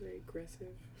movie... Very aggressive.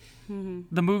 Mm-hmm.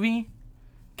 The movie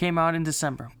came out in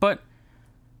December. But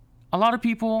a lot of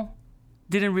people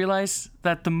didn't realize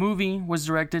that the movie was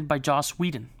directed by Joss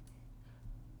Whedon.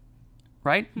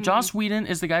 Right? Mm-hmm. Joss Whedon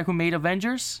is the guy who made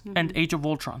Avengers and Age of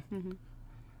Ultron. Mm-hmm.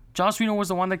 Joss Whedon was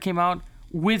the one that came out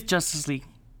with Justice League.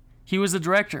 He was the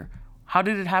director. How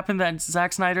did it happen that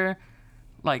Zack Snyder...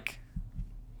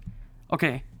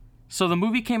 Okay, so the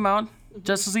movie came out...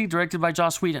 Justice League, directed by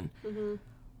Joss Whedon. Mm-hmm.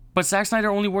 But Zack Snyder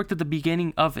only worked at the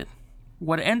beginning of it.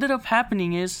 What ended up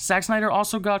happening is Zack Snyder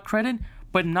also got credit,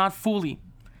 but not fully.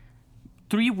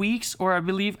 3 weeks, or I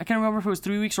can't remember if it was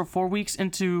 3 weeks or 4 weeks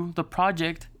into the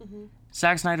project,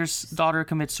 Zack Snyder's daughter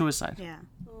commits suicide. Yeah.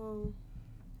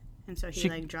 And so he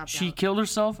dropped out. She killed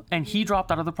herself, and he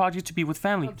dropped out of the project to be with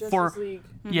family. Of Justice League.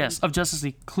 Yes, of Justice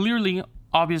League. Clearly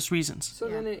obvious reasons. So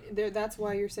then that's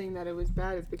why you're saying that it was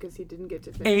bad, is because he didn't get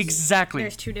to finish Exactly.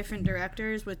 There's two different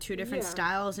directors with two different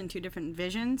styles and two different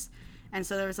visions. And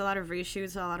so there was a lot of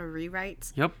reshoots, a lot of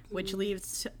rewrites. Yep. Which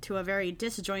leads to a very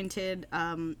disjointed,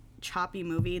 choppy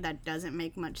movie that doesn't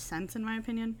make much sense, in my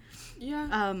opinion.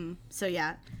 Yeah.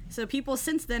 So people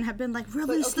since then have been like,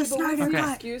 release the Snyder Cut.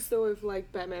 Cut. Excuse though if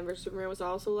like Batman vs Superman was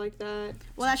also like that.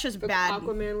 Well, that's just bad.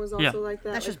 Aquaman was also like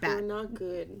that. That's just bad. They were not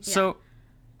good. So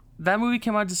that movie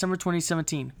came out December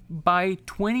 2017. By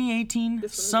 2018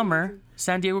 summer,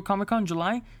 San Diego Comic-Con,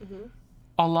 July,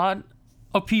 a lot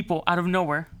of people out of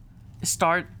nowhere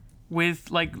start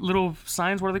with like little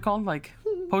signs. What are they called? Like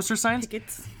poster signs?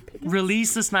 Pickets.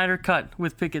 Release the Snyder Cut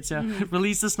with pickets, yeah.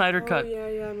 Release the Snyder Cut. Yeah, I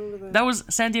remember that. That was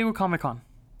San Diego Comic-Con.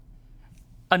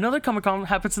 Another Comic-Con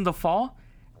happens in the fall,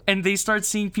 and they start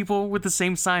seeing people with the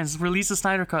same signs, release the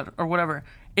Snyder Cut or whatever.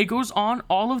 It goes on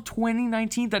all of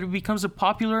 2019 that it becomes a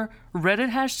popular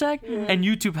Reddit hashtag and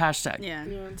YouTube hashtag. Yeah.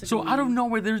 So out of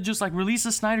nowhere, they're just like, release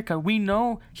the Snyder Cut. We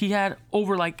know he had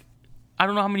over like, I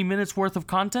don't know how many minutes worth of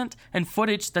content and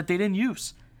footage that they didn't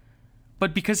use.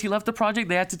 But because he left the project,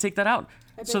 they had to take that out.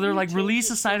 So they're like, release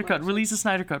the Snyder Cut, release the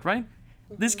Snyder Cut, right?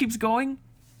 This keeps going.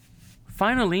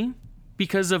 Finally,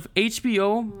 because of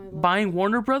HBO buying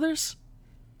Warner Brothers,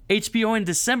 HBO in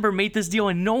December made this deal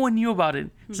and no one knew about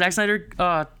it. Zack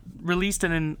Snyder released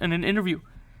it in an interview.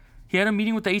 He had a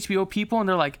meeting with the HBO people, and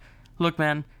they're like, "Look,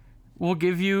 man, we'll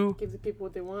give the people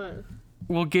what they want.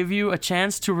 We'll give you a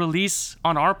chance to release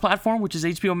on our platform, which is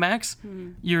HBO Max,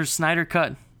 your Snyder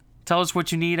Cut. Tell us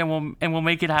what you need, and we'll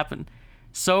make it happen."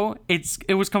 So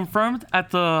it was confirmed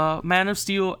at the Man of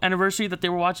Steel anniversary that they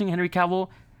were watching. Henry Cavill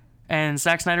and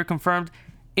Zack Snyder confirmed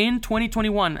in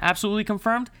 2021, absolutely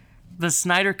confirmed, the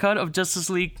Snyder Cut of Justice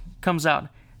League comes out.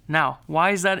 Now,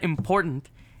 why is that important?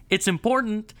 It's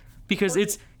important because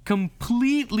it's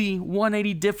completely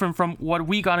 180 different from what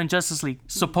we got in Justice League,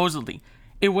 supposedly.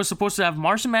 It was supposed to have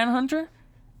Martian Manhunter.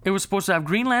 It was supposed to have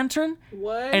Green Lantern.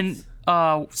 What? And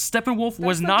Steppenwolf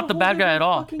was not the bad guy at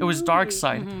all. It was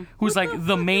Darkseid, who's like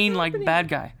the main bad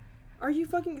guy. Are you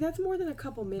fucking? That's more than a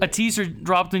couple minutes. A teaser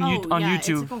dropped on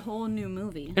YouTube. It's like a whole new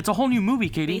movie. It's a whole new movie,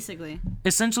 Katie. Basically.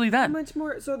 Essentially that. How much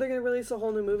more? So they're gonna release a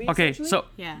whole new movie? Okay, so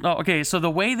so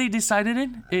the way they decided it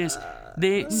is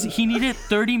he needed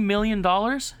 $30 million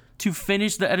to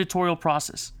finish the editorial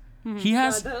process. He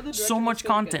has so much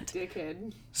content.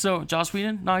 So Joss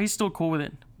Whedon, no, he's still cool with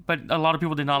it, but a lot of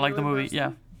people did not like the movie.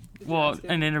 Yeah, well,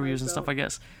 in interviews and stuff, I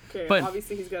guess. Okay, but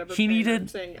obviously he's got he needed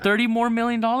 $30 more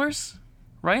million,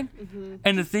 right?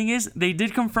 And the thing is, they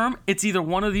did confirm it's either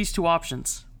one of these two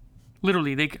options.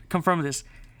 Literally, they confirmed this.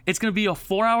 It's gonna be a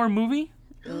 4-hour movie,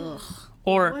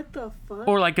 or what the fuck?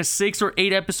 or like a 6 or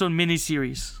 8 episode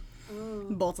miniseries.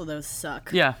 Both of those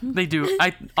suck. Yeah, they do.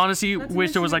 I honestly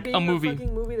wish there was like a movie.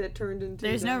 Movie that turned into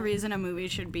There's no reason a movie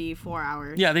should be 4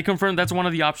 hours. Yeah, they confirmed that's one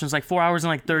of the options, like 4 hours and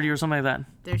like 30 or something like that.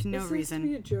 There's no this reason.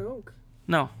 Seems to be a joke.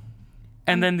 No.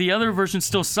 And then the other version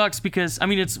still sucks because, I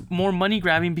mean, it's more money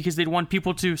grabbing because they'd want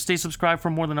people to stay subscribed for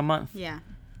more than a month. Yeah.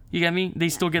 You get me? They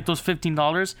still get those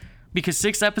 $15 because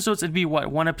 6 episodes, it'd be what,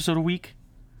 1 episode a week?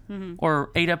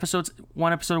 Or 8 episodes,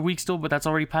 1 episode a week still, but that's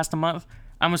already past a month.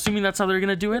 I'm assuming that's how they're going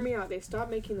to do it. Hear me out. They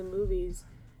stopped making the movies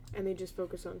and they just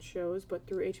focus on shows, but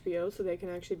through HBO, so they can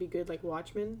actually be good, like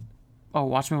Watchmen. Oh,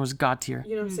 Watchmen was god tier.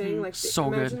 You know what I'm saying? Like, so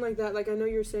imagine good. Like that. Like, I know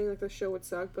you're saying like the show would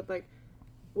suck, but like,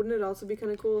 wouldn't it also be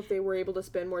kind of cool if they were able to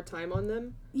spend more time on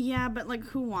them? Yeah, but like,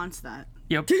 who wants that?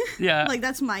 Yep. Yeah. Like,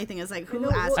 that's my thing. Is like, who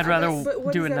Well, asked? I'd rather but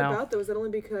what do is it that now. about though? Is that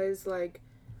only because like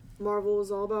Marvel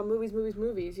is all about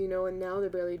movies, you know, and now they're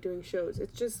barely doing shows.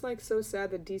 It's just like so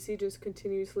sad that DC just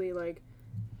continuously like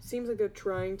seems like they're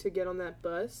trying to get on that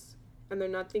bus and they're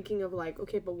not thinking of like,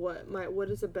 okay, but what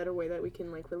is a better way that we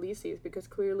can like release these, because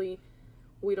clearly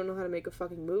we don't know how to make a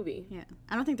fucking movie. Yeah,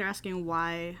 I don't think they're asking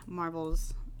why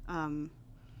Marvel's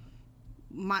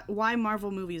why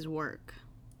Marvel movies work.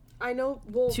 I know,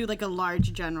 well, to like a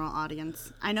large general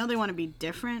audience. I know they want to be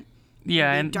different.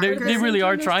 Yeah, and they really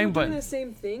are trying, but doing the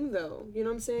same thing though. You know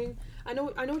what I'm saying? I know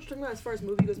what you're talking about as far as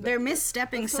movie goes. But they're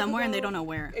misstepping somewhere and they don't know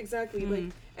where. Exactly,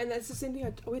 like, and that's the same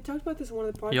thing. We talked about this in one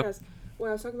of the podcasts when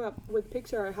I was talking about with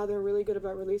Pixar how they're really good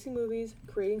about releasing movies,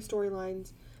 creating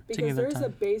storylines, because there's a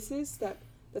basis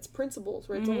that's principles,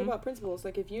 right? It's all about principles.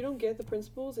 Like if you don't get the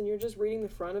principles and you're just reading the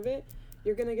front of it,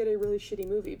 you're gonna get a really shitty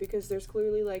movie because there's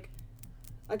clearly like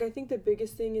I think the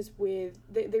biggest thing is with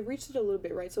they reached it a little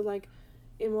bit, right? So like.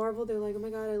 In Marvel, they're like, oh my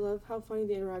god, I love how funny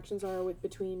the interactions are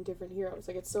between different heroes.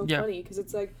 Like, it's so funny, because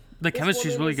it's like... The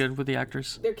chemistry is really good with the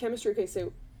actors. Their chemistry, okay,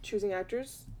 so choosing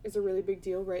actors is a really big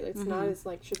deal, right? It's not as,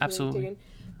 like, should be taken.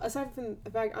 Aside from the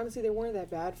fact, honestly, they weren't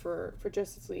that bad for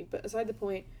Justice League, but aside the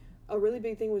point, a really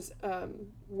big thing was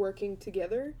working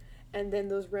together, and then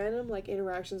those random, like,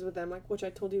 interactions with them, like, which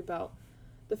I told you about.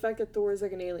 The fact that Thor is,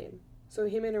 like, an alien. So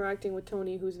him interacting with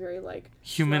Tony, who's very, like...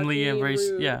 Humanly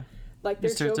embraced, yeah. Like,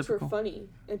 their jokes were funny,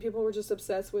 and people were just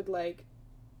obsessed with, like,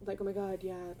 oh my god,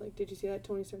 yeah, like, did you see that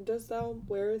Tony Stark? Does thou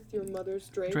weareth your mother's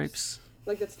drapes?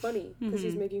 Like, that's funny, because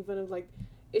he's making fun of, like,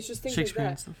 it's just things like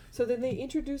that. So then they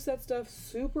introduced that stuff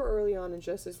super early on in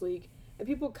Justice League, and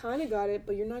people kind of got it,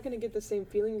 but you're not going to get the same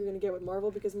feeling you're going to get with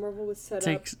Marvel, because Marvel was set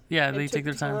up. Yeah, they take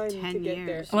their time. 10 to get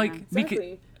years. there. Like,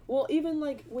 exactly. Well, even,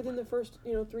 like, within the first,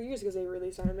 3 years, because they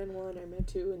released Iron Man 1, Iron Man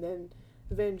 2, and then...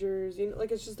 Avengers, like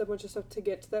it's just a bunch of stuff to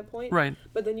get to that point. Right.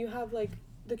 But then you have like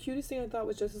the cutest thing I thought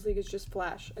was Justice League is just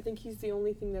Flash. I think he's the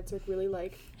only thing that's like really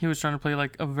like. He was trying to play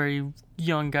like a very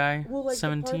young guy, well, like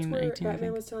 17, the parts where 18.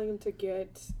 Batman was telling him to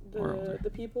get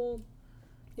the people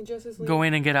in Justice League. Go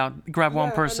in and get out, grab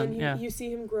one person. And then you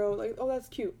see him grow. Like, oh, that's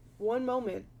cute. One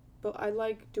moment. But I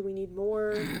like. Do we need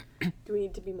more? Do we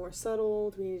need to be more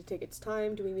subtle? Do we need to take its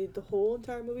time? Do we need the whole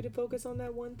entire movie to focus on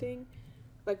that one thing?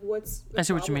 Like, what's the I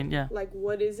see problem? what you mean, yeah. Like,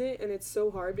 what is it? And it's so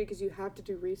hard because you have to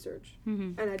do research.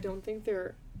 And I don't think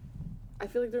I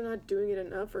feel like they're not doing it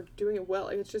enough or doing it well.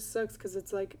 Like, it just sucks because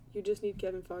it's like, you just need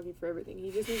Kevin Feige for everything.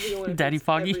 He just needs to go in and Daddy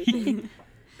Feige.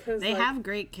 They have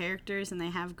great characters and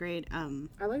they have great,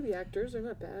 I like the actors. They're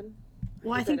not bad.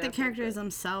 Well, I think the characters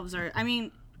themselves are. I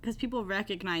mean, because people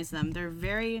recognize them, they're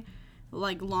very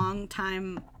like long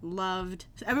time loved.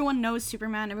 Everyone knows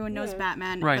Superman, everyone knows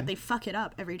Batman, but they fuck it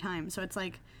up every time. So it's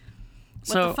like,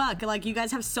 what the fuck? Like, you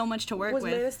guys have so much to work with.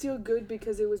 Was Man of Steel good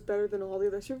because it was better than all the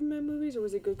other Superman movies, or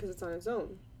was it good because it's on its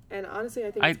own? And honestly,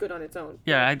 I think it's good on its own.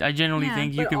 Yeah, I generally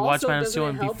think you could watch Man of Steel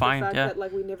and be fine. The fact that,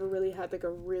 like, we never really had like a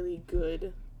really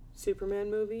good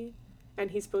Superman movie,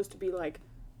 and he's supposed to be like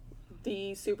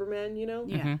the Superman, you know?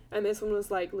 Yeah. Mm-hmm. And this one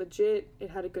was like legit. It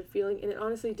had a good feeling, and it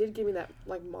honestly did give me that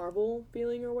like Marvel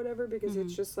feeling or whatever, because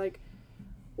it's just like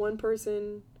one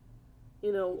person,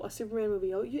 you know, a Superman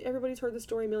movie. Oh, everybody's heard the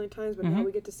story a million times, but now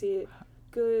we get to see it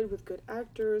good with good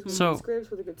actors, with good scripts,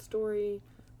 with a good story,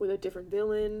 with a different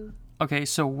villain. Okay,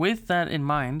 so with that in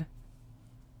mind,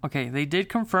 okay, they did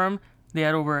confirm they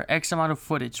had over X amount of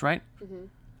footage, right? Mm-hmm.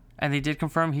 And they did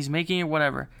confirm he's making it,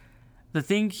 whatever. The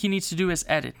thing he needs to do is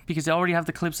edit, because they already have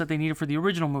the clips that they needed for the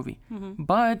original movie. Mm-hmm.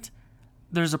 But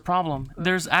there's a problem.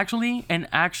 There's actually an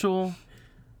actual,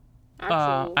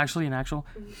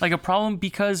 like a problem,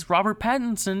 because Robert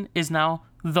Pattinson is now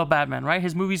the Batman, right?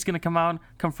 His movie's going to come out,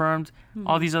 confirmed,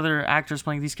 all these other actors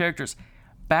playing these characters.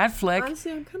 Batfleck,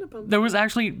 honestly, I'm kind of bummed. There was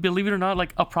actually, believe it or not,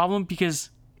 like a problem,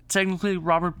 because technically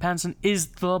Robert Pattinson is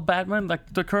the Batman,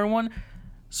 like the current one.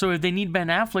 So if they need Ben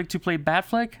Affleck to play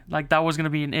Batfleck, like that was going to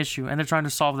be an issue, and they're trying to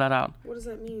solve that out. What does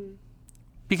that mean?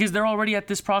 Because they're already at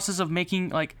this process of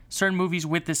making like certain movies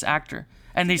with this actor,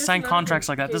 and they sign contracts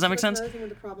like that. Okay, Does that make sense? Another thing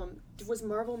with the problem. Was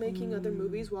Marvel making other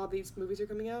movies while these movies are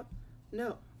coming out?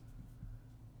 No.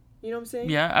 You know what I'm saying?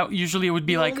 Yeah, usually it would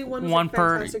be like one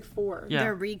per. Fantastic Four. Yeah.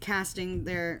 They're recasting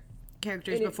their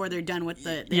characters before they're done with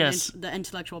the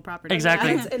intellectual property.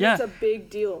 Exactly. And it's a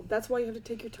big deal. That's why you have to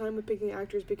take your time with picking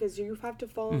actors, because you have to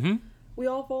fall. Mm-hmm. We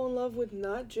all fall in love with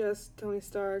not just Tony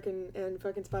Stark and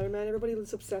fucking Spider-Man. Everybody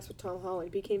was obsessed with Tom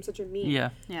Holland. He became such a meme.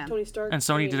 Yeah. Tony Stark. And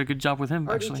Sony did a good job with him,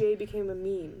 actually. RDJ became a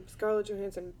meme. Scarlett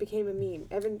Johansson became a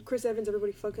meme. Chris Evans,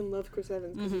 everybody fucking loved Chris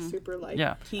Evans because he's super like he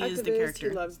activist. is the character.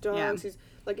 He loves dogs. Yeah. He's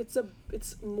like,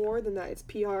 it's more than that. It's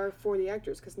PR for the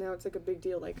actors, because now it's like a big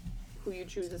deal, like who you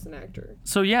choose as an actor.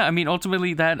 So yeah, I mean,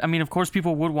 ultimately of course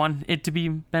people would want it to be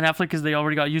Ben Affleck, because they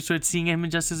already got used to it, seeing him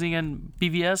in Justice League and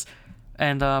BVS.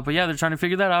 And but yeah, they're trying to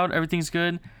figure that out. Everything's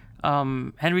good.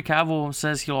 Henry Cavill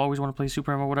says he'll always want to play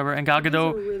Superman or whatever. And Gal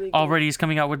Gadot really already is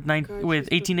coming out with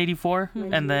 1884,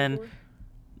 and then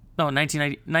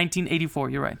 1984.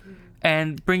 You're right. Mm-hmm.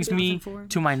 And brings me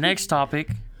to my next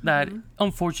topic that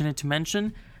unfortunate to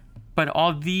mention, but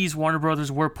all these Warner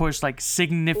Brothers were pushed like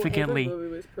significantly. Well,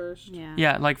 movie was pushed.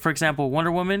 Yeah, like for example,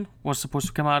 Wonder Woman was supposed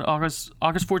to come out August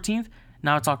 14th.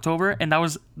 Now it's October, and that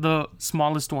was the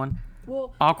smallest one.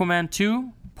 Well, Aquaman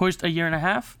 2 pushed a year and a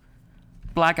half.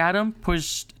 Black Adam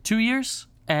pushed 2 years.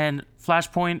 And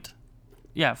Flashpoint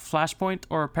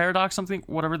or Paradox, something,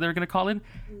 whatever they're going to call it,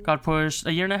 got pushed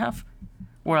a year and a half.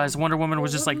 Whereas Wonder Woman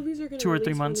was just like 2 or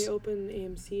 3 months. When they open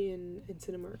AMC and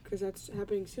Cinemark? Because that's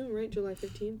happening soon, right? July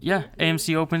 15th? Yeah,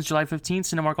 AMC opens July 15th.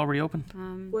 Cinemark already opened.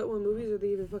 What movies are they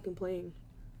even fucking playing?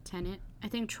 Tenet. I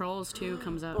think Trolls 2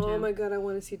 comes out too. Oh my god, I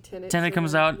want to see Tenet. Tenet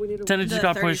comes out. Tenet just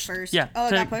got pushed. Yeah. Oh,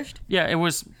 it got pushed? Yeah, it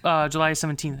was July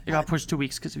 17th. It got pushed 2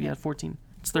 weeks because we had 14.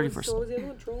 It's 31st. So was the other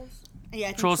one Trolls?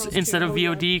 Yeah, Trolls instead of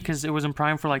VOD, because it was in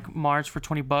Prime for like March for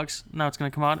 $20. Now it's gonna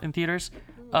come out in theaters.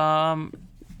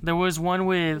 There was one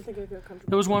with.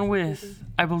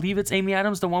 I believe it's Amy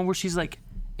Adams, the one where she's like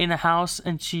in a house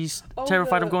and she's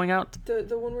terrified of going out.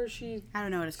 The one where she's I don't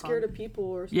know what it's scared called. of people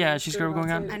or something. Yeah, she's scared of going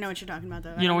out. I know what you're talking about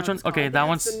though. You know which one? Okay, that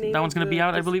one's gonna be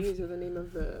out, I believe. Or the name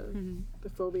of the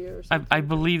phobia or something. I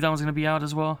believe that one's gonna be out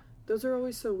as well. Those are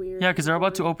always so weird. Yeah, because they're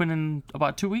about to open in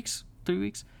about 2 weeks, 3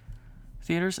 weeks,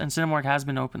 theaters, and Cinemark has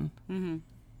been open. Mm-hmm.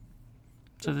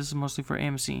 So this is mostly for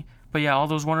AMC. But yeah, all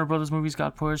those Warner Brothers movies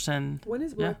got pushed, and when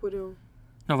is Black Widow?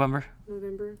 November.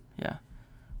 Yeah.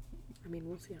 I mean,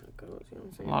 we'll see how it goes. You know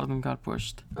what I'm saying? A lot of them got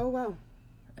pushed. Oh wow.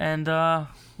 And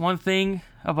one thing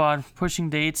about pushing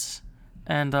dates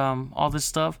and all this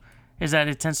stuff is that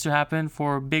it tends to happen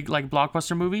for big like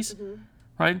blockbuster movies,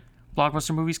 right?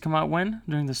 Blockbuster movies come out when?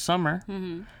 During the summer.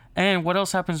 Mm-hmm. And what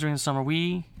else happens during the summer?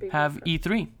 We have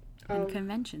E3. And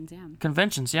conventions, yeah.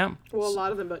 Conventions, yeah. Well, a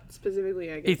lot of them, but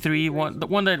specifically, I guess. E3, the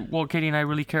one that Katie and I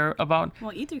really care about.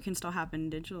 Well, E3 can still happen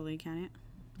digitally, can it?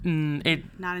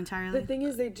 Not entirely. The thing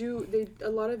is, a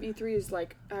lot of E3 is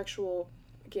like actual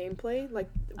gameplay. Like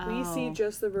we see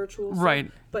just the virtual stuff,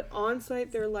 right? But on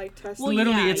site, they're like testing. Well,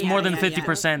 literally, it's more than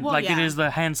 50%. Well, it is the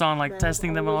hands-on, like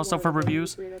testing them and also for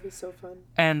reviews. E3. That'd be so fun.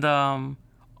 And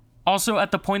also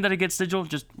at the point that it gets digital,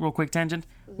 just real quick tangent.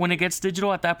 When it gets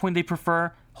digital, at that point they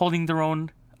prefer holding their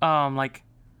own like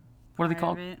what are they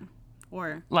called?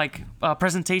 Or like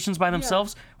presentations by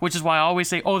themselves, which is why I always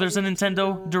say, oh, there's a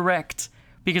Nintendo Direct,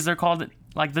 because they're called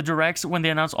like the Directs when they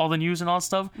announce all the news and all that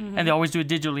stuff, and they always do it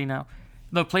digitally now.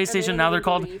 The PlayStation, now they're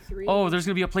called, oh, there's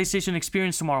going to be a PlayStation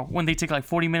Experience tomorrow, when they take like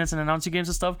 40 minutes and announce your games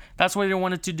and stuff. That's why they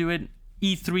wanted to do it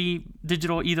E3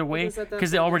 digital either way,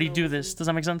 because they already do this. Does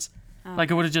that make sense?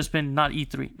 Like it would have just been not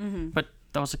E3. But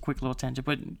that was a quick little tangent.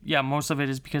 But yeah, most of it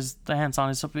is because the hands-on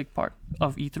is a big part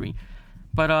of E3.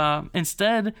 But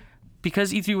instead,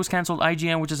 because E3 was canceled,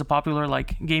 IGN, which is a popular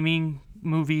like gaming,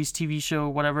 movies, TV show,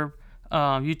 whatever,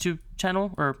 YouTube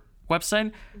channel or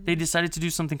website, they decided to do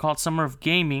something called Summer of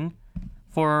Gaming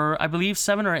for, I believe,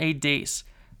 7 or 8 days.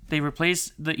 They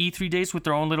replaced the E3 days with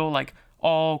their own little like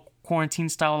all quarantine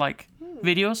style like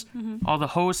videos, all the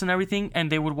hosts and everything, and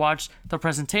they would watch the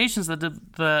presentations that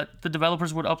the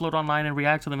developers would upload online and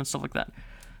react to them and stuff like that.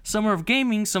 Summer of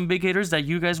Gaming, some big hitters that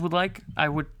you guys would like, I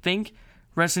would think.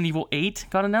 Resident Evil 8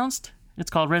 got announced.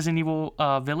 It's called Resident Evil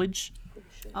Village.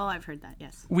 Oh, I've heard that,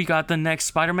 yes. We got the next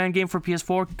Spider-Man game for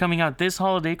PS4 coming out this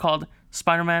holiday called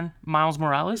Spider-Man Miles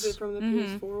Morales. Is it from the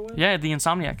PS4 one? Yeah, the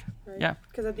Insomniac. Right. Yeah.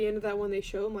 Because at the end of that one, they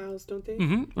show Miles, don't they?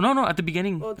 No, at the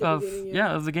beginning of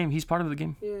the game. He's part of the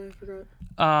game. Yeah, I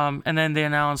forgot. And then they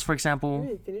announced, for example... I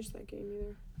didn't finish that game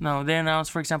either. No, they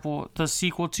announced, for example, the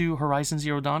sequel to Horizon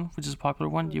Zero Dawn, which is a popular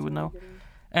one, you would know.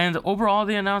 And overall,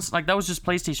 they announced, like, that was just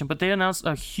PlayStation, but they announced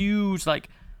a huge, like,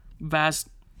 vast...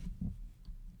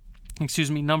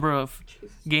 number of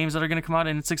games that are going to come out,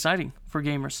 and it's exciting for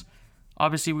gamers.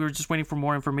 Obviously, we were just waiting for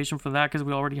more information for that because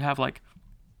we already have like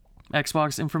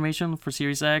Xbox information for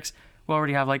Series X. We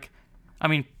already have like, I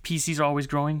mean, PCs are always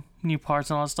growing, new parts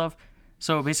and all that stuff.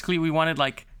 So basically, we wanted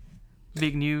like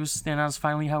big news. They announced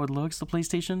finally how it looks. The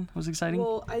PlayStation was exciting.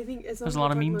 Well, I think as long as we're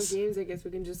talking about games, I guess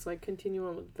we can just like continue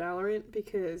on with Valorant,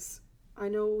 because I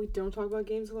know we don't talk about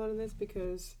games a lot in this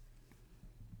because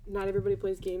not everybody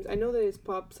plays games. I know that it's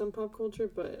some pop culture,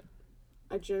 but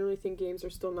I generally think games are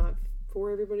still not for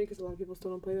everybody because a lot of people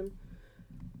still don't play them.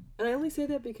 And I only say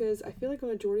that because I feel like a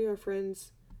majority of our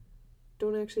friends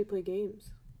don't actually play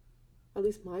games. At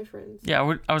least my friends. Yeah,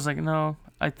 I was like, no,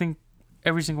 I think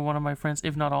every single one of my friends,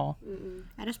 if not all.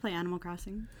 I just play Animal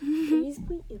Crossing.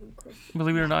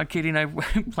 Believe it or not, Katie and I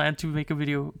plan to make a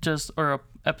video or a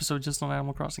episode just on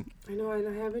Animal Crossing. I know, and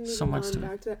I haven't even gone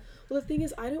back to that. Well, the thing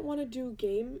is, I didn't want to do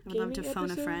gaming episodes. I'd love to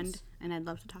phone a friend, and I'd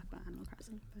love to talk about Animal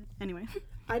Crossing. But anyway.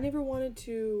 I never wanted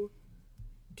to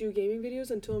do gaming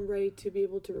videos until I'm ready to be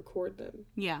able to record them.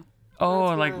 Yeah.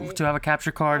 Oh, like to have a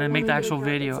capture card and make the actual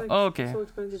video. It's like okay. So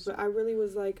expensive, but I really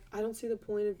was like, I don't see the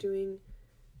point of doing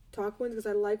talk ones because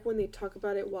I like when they talk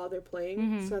about it while they're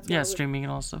playing. So that's streaming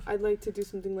and all stuff. I'd like to do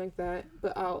something like that,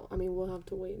 but we'll have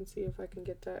to wait and see if I can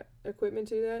get that equipment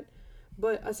to do that.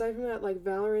 But aside from that, like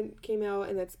Valorant came out,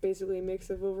 and that's basically a mix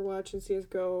of Overwatch and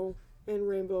CS:GO and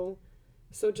Rainbow.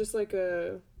 So just like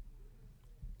a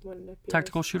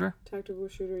tactical shooter,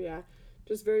 yeah.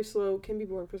 Just very slow, can be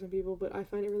boring for some people, but I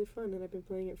find it really fun, and I've been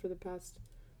playing it for the past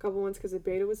couple months because the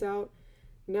beta was out.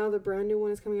 Now the brand new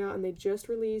one is coming out, and they just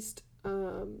released,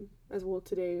 as well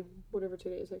today, whatever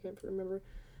today is, I can't remember.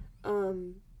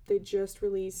 They just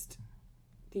released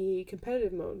the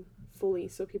competitive mode fully,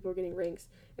 so people are getting ranks,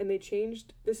 and they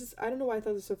changed. I don't know why I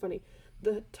thought this was so funny.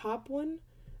 The top one,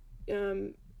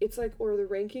 it's like, or the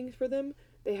rankings for them,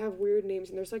 they have weird names,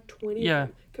 and there's like 20 of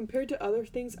them. Compared to other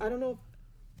things, I don't know.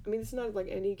 This is not like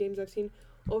any games I've seen.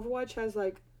 Overwatch has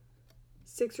like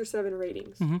 6 or 7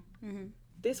 ratings.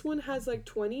 This one has like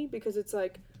 20 because it's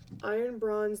like iron,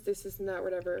 bronze, this and that,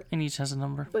 whatever. And each has a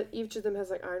number. But each of them has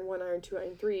like iron 1, iron 2,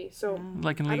 iron 3. So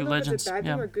like in League of Legends. If it's a bad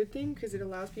thing or a good thing because it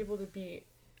allows people to be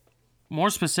more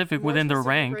specific within their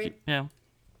rank. Right? Yeah.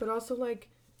 But also like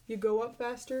you go up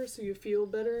faster, so you feel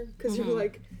better because you're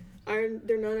like iron.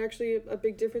 They're not actually a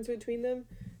big difference between them.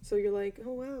 So you're like,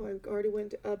 oh wow, I already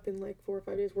went up in like 4 or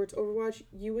 5 days. Where it's Overwatch,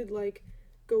 you would like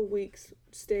go weeks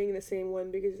staying in the same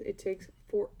one because it takes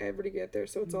forever to get there.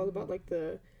 So it's all about like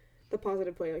the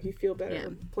positive play, like you feel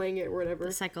better playing it or whatever.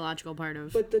 The psychological part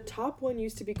of. But the top one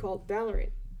used to be called Valorant,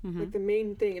 like the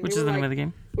main thing, and which is the name of the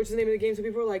game. Which is the name of the game. So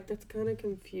people were like, that's kind of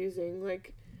confusing.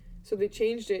 Like, so they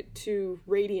changed it to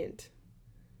Radiant,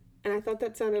 and I thought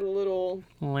that sounded a little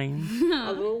lame,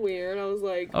 a little weird. I was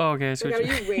like, oh okay, so are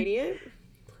you Radiant?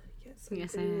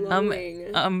 Yes, I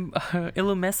am.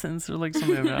 Illuminescence or like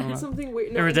something. I don't know. Something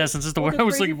weird. No, Iridescence is the word I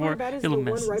was looking for. The one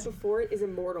right before it is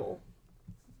Immortal.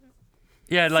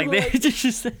 Yeah, like so, they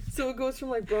just. So it goes from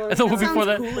like bronze. The one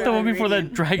before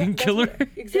that, Dragon Killer.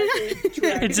 Exactly.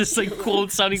 It's just like cool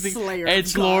sounding thing.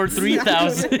 Edgelord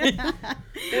 3000. Well,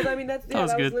 that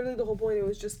was literally the whole point. It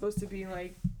was just supposed to be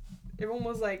like Everyone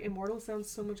was like, Immortal sounds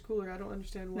so much cooler. I don't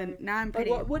understand why. Then now I'm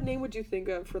pretty. Like, what name would you think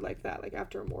of for like that? Like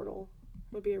after Immortal,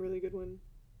 would be a really good one.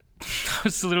 I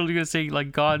was literally gonna say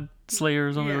like God Slayer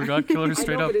or something, or God Killer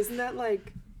straight I know, up. But isn't that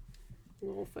like a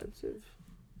little offensive?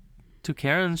 To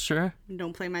Karen, sure.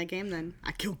 Don't play my game then.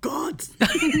 I kill gods.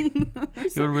 You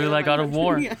would really like God of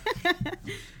War. Yeah.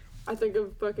 I think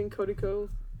of fucking Kodiko,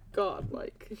 God,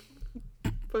 like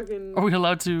fucking. Are we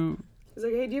allowed to? He's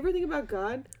like, hey, do you ever think about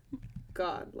God?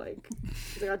 God, like,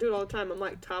 he's like, I do it all the time. I'm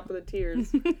like top of the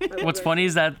tiers. What's funny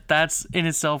is that that's in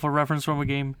itself a reference from a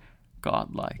game,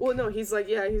 God-like. Well, no, he's like,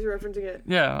 yeah, he's referencing it.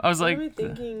 Yeah, I was like, I'm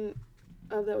thinking,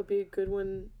 oh, that would be a good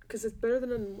one because it's better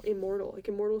than an Immortal. Like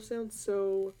Immortal sounds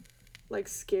so, like,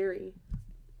 scary.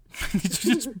 Did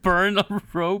you just burn a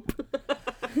rope?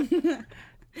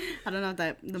 I don't know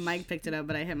if the mic picked it up,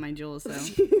 but I hit my jewels, so.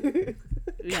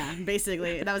 Yeah,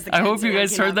 basically, that was the. I hope you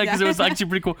guys heard that because it was actually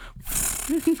pretty cool.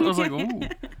 I was like, ooh,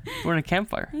 we're in a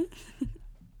campfire.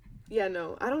 Yeah,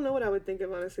 no, I don't know what I would think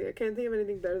of, honestly. I can't think of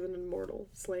anything better than Immortal.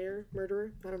 Slayer?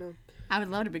 Murderer? I don't know. I would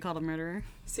love to be called a murderer.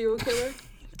 Serial killer?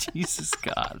 Jesus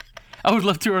God. I would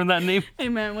love to earn that name. Hey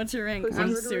man, what's your rank? I'm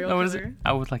a serial Oh, what is killer. it?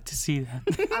 I would like to see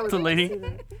that. I would The like lady. to see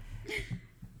that.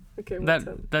 Okay, what's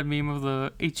up? That meme of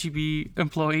the HEB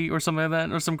employee or something like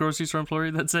that, or some grocery store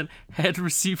employee that said head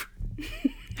receiver.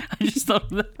 I just thought of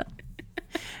that.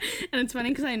 And it's funny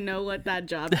because I know what that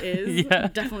job is. Yeah.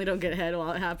 Definitely don't get head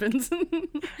while it happens.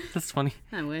 That's funny.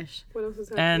 I wish. What else is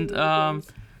happening And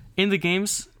in the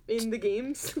games. in the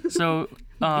games? So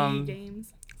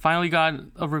games. finally got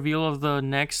a reveal of the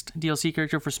next DLC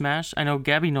character for Smash. I know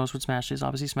Gabby knows what Smash is,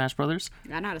 obviously Smash Brothers.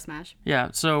 I know how to smash. Yeah,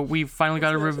 so we finally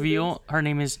got a Smash reveal. Her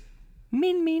name is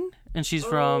Min Min, and she's she's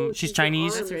from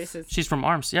Chinese. ARMS. That's racist. She's from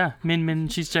ARMS, yeah. Min Min,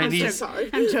 she's I'm Chinese. so sorry.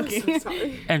 I'm joking. I'm so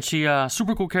sorry. And she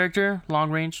super cool character, long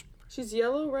range. She's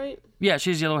yellow, right? Yeah,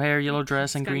 she has yellow hair, yellow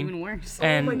dress, and It's got green. even worse.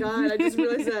 And Oh my god, I just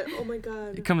realized that. Oh my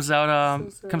god. it comes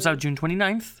out So comes sorry. out June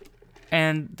 29th,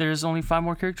 and there's only 5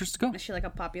 more characters to go. Is she like a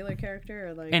popular character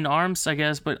or like? In ARMS, I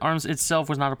guess, but ARMS itself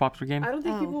was not a popular game. I don't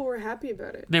think people were happy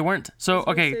about it. They weren't. So I was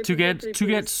gonna okay, say to people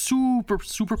were get pretty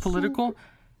super political,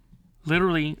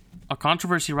 literally a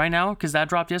controversy right now because that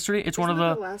dropped yesterday. It's one of Isn't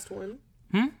that the last one.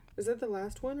 Is that the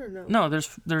last one or no? no.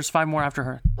 There's 5 more after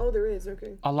her. Oh, there is.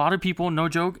 Okay. A lot of people, no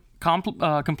joke,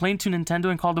 complained to Nintendo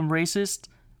and called them racist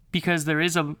because there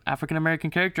is a African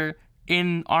American character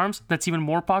in ARMS that's even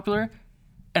more popular,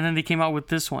 and then they came out with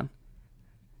this one,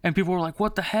 and people were like,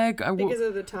 "What the heck?" Because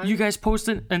of the time. You guys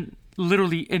posted, and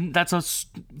literally, and that's a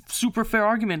super fair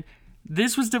argument.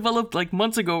 This was developed like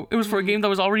months ago. It was for a game that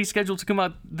was already scheduled to come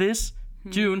out this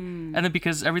June, and then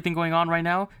because everything going on right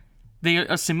now, they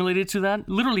assimilated to that.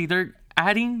 Literally, they're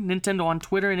adding Nintendo on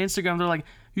Twitter and Instagram. They're like,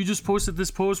 "You just posted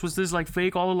this post. Was this like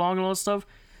fake all along and all this stuff?"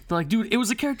 They're like, "Dude, it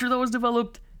was a character that was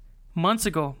developed months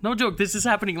ago. No joke. This is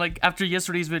happening like after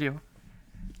yesterday's video."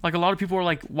 Like a lot of people were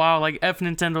like, "Wow, like F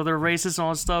Nintendo, they're racist and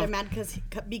all this stuff." They're mad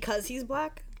because he's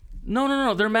black.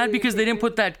 No. They're mad because they didn't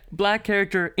put that black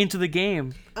character into the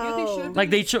game. Oh. Like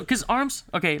they chose because ARMS.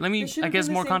 Okay, let me. I guess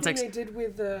more They context. did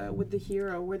with the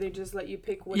hero, where they just let you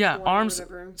pick which Yeah, one ARMS. or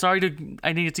whatever. Sorry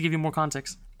I needed to give you more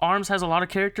context. ARMS has a lot of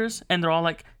characters, and they're all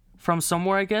like from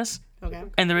somewhere, I guess. Okay.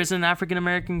 And there is an African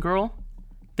American girl.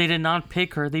 They did not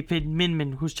pick her. They picked Min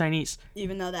Min, who's Chinese.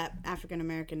 Even though that African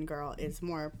American girl is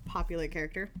more popular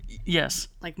character. Yes.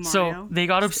 Like Mario? So they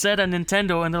got upset at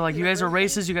Nintendo, and they're like, "You guys are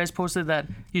racist. You guys posted that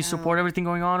you support everything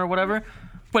going on or whatever."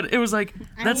 But it was like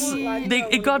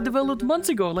it got developed months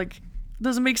ago. Like,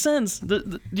 doesn't make sense.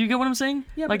 Do you get what I'm saying?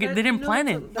 Yeah, like but they didn't no, plan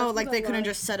that's it. a- Oh, like that's they a couldn't lie.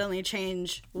 just suddenly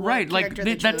change. What Right, like character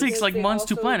they that chose. takes like They months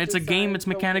to also plan. It's a game, decide it's the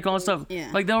mechanical and whole stuff. Yeah.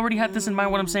 Like they already had this in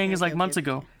mind. What I'm saying is like okay, months okay.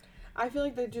 ago. I feel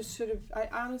like they just should have. I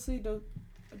honestly don't.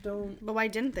 But why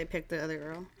didn't they pick the other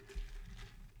girl?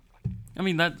 I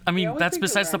mean always that's pick a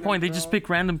besides the random point. They just girl. pick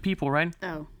random people, right?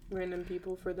 Oh. Random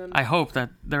people for them. I hope that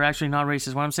they're actually not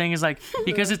racist. What I'm saying is like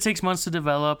because it takes months to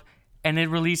develop and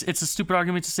it's a stupid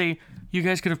argument to say you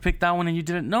guys could have picked that one and you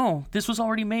didn't. No, this was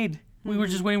already made. We were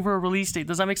just waiting for a release date.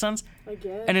 Does that make sense? I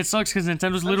guess. And it sucks because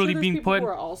Nintendo's literally being people put. who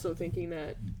are also thinking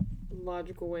that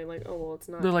logical way, like, oh well, it's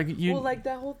not. They're like you. Well, like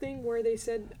that whole thing where they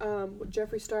said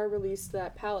Jeffree Star released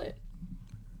that palette.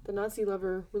 The Nazi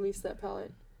lover released that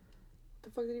palette. The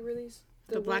fuck did he release?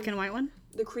 The black and white one?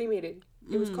 The cremated.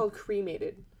 It was called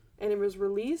cremated, and it was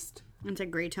released It's like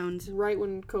gray tones. right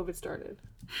when COVID started.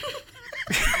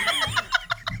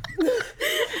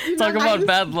 Talk about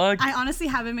bad luck. I honestly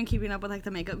haven't been keeping up with like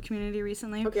the makeup community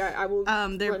recently. Okay, I will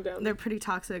run down. They're pretty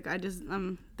toxic. I just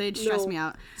they stress me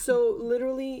out. So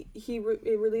literally,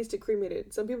 it released it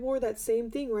cremated. Some people were that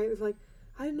same thing, right? It's like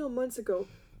I didn't know months ago.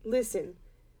 Listen,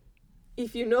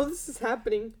 if you know this is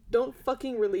happening, don't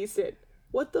fucking release it.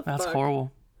 What the fuck? That's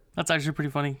horrible. That's actually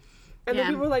pretty funny. And then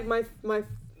people were like, my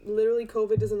literally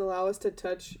COVID doesn't allow us to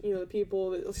touch, the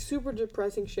people. It was super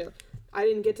depressing shit. I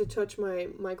didn't get to touch my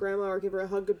grandma or give her a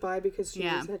hug goodbye because she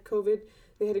had COVID.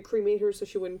 They had to cremate her so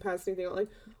she wouldn't pass anything on. Like,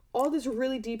 all this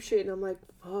really deep shit. And I'm like,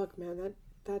 fuck, man,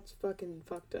 that's fucking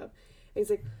fucked up. And he's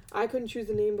like, I couldn't choose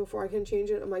the name before. I can change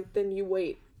it. I'm like, then you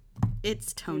wait.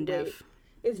 It's tone deaf.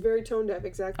 It's very tone deaf,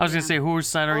 exactly. I was going to say, who was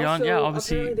Snyder Young? Yeah,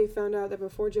 obviously. Apparently they found out that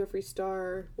before Jeffree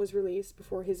Star was released,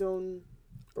 before his own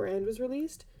brand was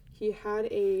released, he had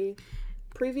a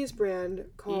previous brand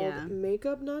called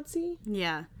Makeup Nazi.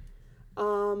 Yeah.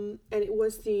 And it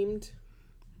was themed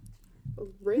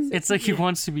racist. It's like he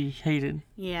wants to be hated.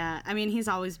 Yeah, I mean, he's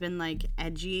always been like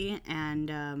edgy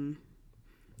and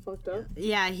fucked up.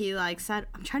 Yeah, he like said,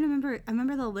 I'm trying to remember. I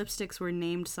remember the lipsticks were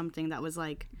named something that was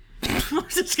like. I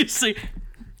was just gonna say.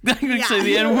 I'm gonna say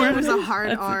the N word. It was a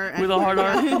hard R. With a hard R.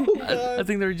 I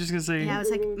think they were just gonna say. Yeah, it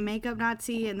was like Makeup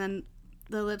Nazi, and then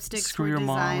the lipsticks Screw were your designed.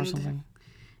 mom or something.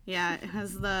 Yeah, it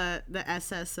has the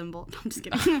SS symbol. No, I'm just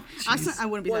kidding. I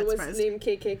wouldn't be that surprised. One was named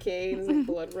KKK and it's like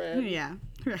blood red. Yeah,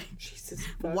 right. Jesus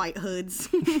fuck. White hoods.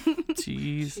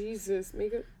 Jeez. Jesus,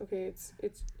 makeup. Okay, it's.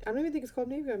 I don't even think it's called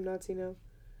Makeup Nazi now.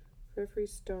 Jeffree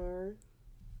Star.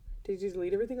 Did you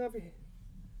delete everything off?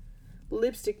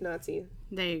 Lipstick Nazi.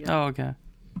 There you go. Oh, okay.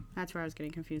 That's where I was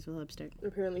getting confused with lipstick.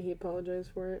 Apparently, he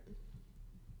apologized for it.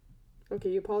 Okay,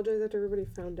 you apologize after everybody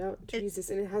found out. Jesus,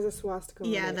 and it has a swastika on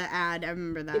it. Yeah, the ad. I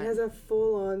remember that. It has a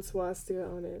full-on swastika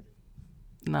on it.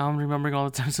 Now I'm remembering all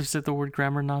the times I've said the word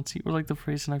grammar Nazi or like the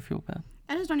phrase, and I feel bad.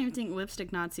 I just don't even think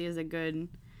lipstick Nazi is a good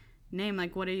name.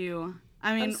 Like, what are you?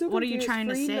 I mean, so what are you trying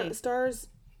to say? Stars.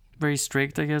 Very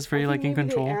strict, I guess. Very like in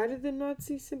control. They added the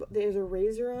Nazi symbol. There's a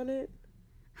razor on it,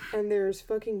 and there's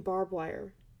fucking barbed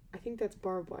wire. I think that's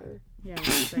barbed wire. Yeah.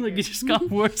 Like it just got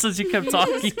worse as you kept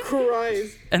talking. Jesus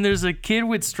Christ. And there's a kid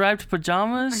with striped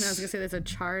pajamas. I was gonna say there's a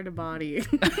charred body.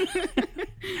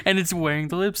 And it's wearing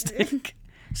the lipstick,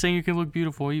 saying you can look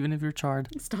beautiful even if you're charred.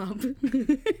 Stop.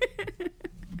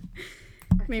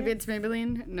 Maybe it's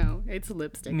Maybelline. No, it's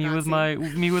lipstick. Me with my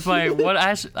what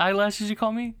eyelashes you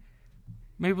call me?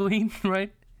 Maybelline,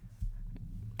 right?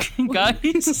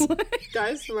 Guys, am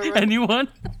I right? Anyone?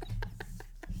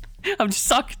 I'm just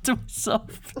talking to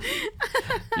myself.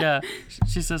 Yeah,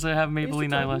 she says I have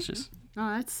Maybelline eyelashes.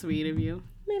 Oh, that's sweet of you.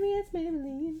 Maybe it's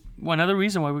Maybelline. One other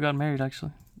reason why we got married,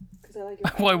 actually. Because I like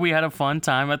it. Why we had a fun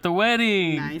time at the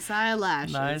wedding. Nice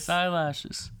eyelashes. Nice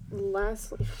eyelashes.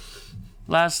 Lastly.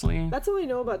 That's all I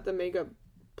know about the makeup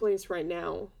place right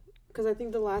now. Because I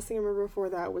think the last thing I remember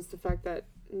before that was the fact that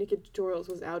Naked Tutorials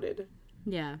was outed.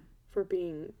 Yeah. For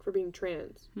being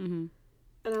trans. Mm-hmm.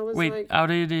 And I was Wait,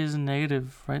 outed is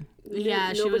negative, right?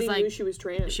 Yeah, she was like, nobody knew she was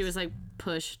trans. She was like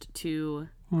pushed to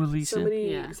release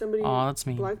it. Somebody that's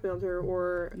mean. Blackmailed her,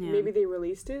 or maybe they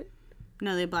released it.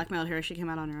 No, they blackmailed her. She came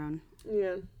out on her own.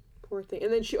 Yeah, poor thing.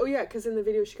 And then because in the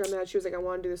video she got mad. She was like, I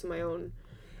want to do this on my own.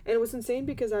 And it was insane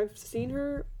because I've seen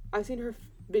her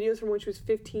videos from when she was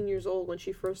 15 years old when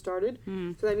she first started.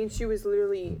 Mm. So that means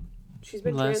she's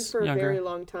been trans for a very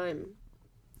long time.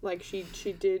 Like, she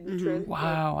did trans...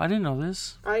 Wow, I didn't know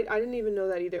this. I didn't even know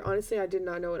that either. Honestly, I did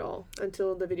not know at all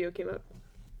until the video came up.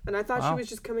 And I thought she was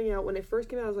just coming out... When it first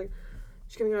came out, I was like,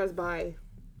 she's coming out as bi.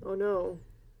 Oh, no.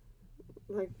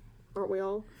 Like, aren't we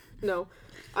all? No.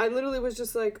 I literally was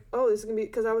just like, oh, this is going to be...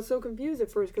 Because I was so confused at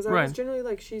first. Because I was generally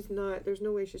like, she's not... There's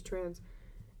no way she's trans.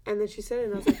 And then she said it,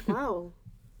 and I was like, wow.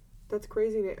 That's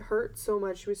crazy. And it hurt so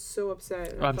much. She was so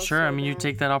upset. I'm sure. So you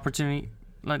take that opportunity...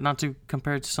 Like, not to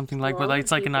compare it to something like, but like,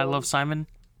 it's like in I Love Simon,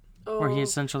 where he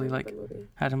essentially like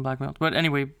had him blackmailed. But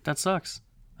anyway, that sucks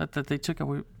that they took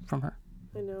away from her.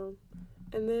 I know.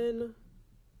 And then,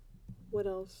 what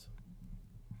else?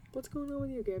 What's going on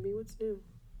with you, Gabby? What's new?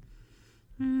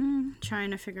 Trying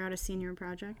to figure out a senior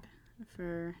project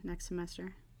for next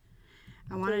semester.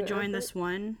 I want to join this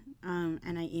one,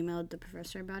 and I emailed the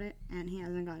professor about it, and he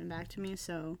hasn't gotten back to me,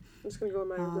 so... I'm just going to go in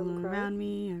my room and cry. Around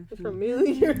me.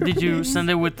 Did you send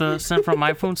it with the sent from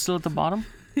my phone still at the bottom?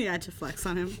 Yeah, to flex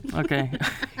on him. Okay.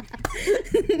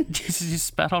 You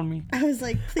spat on me. I was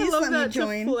like, please let me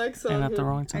join. Flex on and at the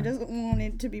wrong time. I just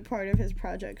wanted to be part of his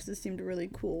project because it seemed really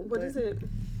cool. What is it?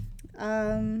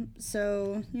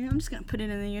 So, I'm just going to put it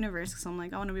in the universe because I'm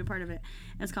like, I want to be a part of it.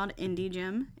 And it's called Indie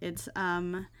Gym. It's,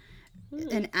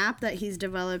 an app that he's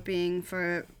developing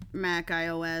for Mac,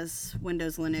 iOS,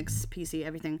 Windows, Linux, PC,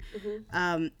 everything.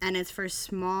 Mm-hmm. And it's for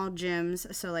small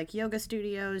gyms, so like yoga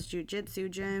studios, jiu-jitsu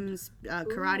gyms,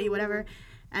 karate, whatever.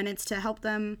 And it's to help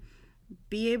them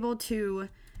be able to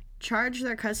charge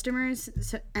their customers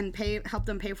and help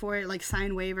them pay for it, like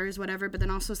sign waivers, whatever, but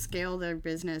then also scale their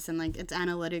business, and like it's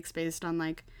analytics based on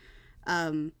like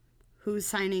who's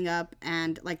signing up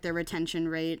and like their retention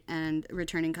rate and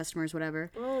returning customers,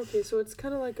 whatever. Oh, okay. So it's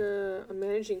kind of like a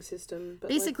managing system, but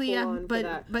basically, like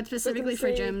but specifically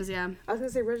for gyms, yeah. I was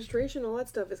gonna say registration, all that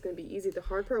stuff is gonna be easy. The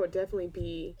hard part would definitely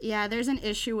be. Yeah, there's an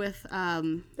issue with.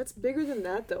 That's bigger than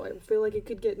that, though. I feel like it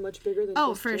could get much bigger than.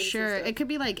 Oh, for sure. It could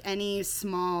be like any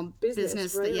small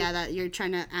business right? that you're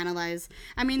trying to analyze.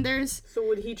 I mean, there's. So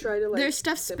would he try to like? There's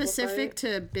stuff specific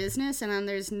to business, and then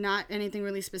there's not anything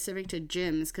really specific to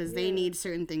gyms because they need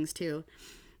certain things too.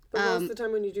 But most of the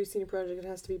time when you do senior project, it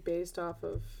has to be based off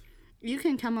of. You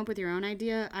can come up with your own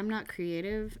idea. I'm not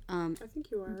creative. I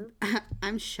think you are.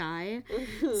 I'm shy.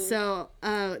 So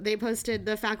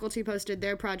the faculty posted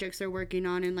their projects they're working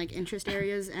on in like interest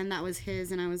areas, and that was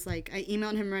his. And I was like, I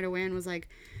emailed him right away and was like,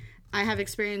 I have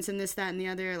experience in this, that, and the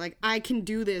other. Like, I can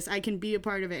do this. I can be a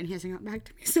part of it. And he hasn't got back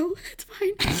to me, so it's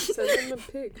fine. Send him a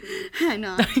pic. I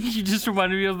know. You just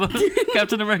reminded me of the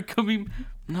Captain America meme.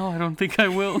 No, I don't think I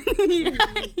will. At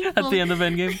the end of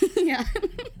Endgame. Yeah.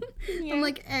 I'm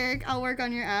like, Eric, I'll work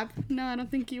on your app. No, I don't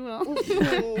think you will.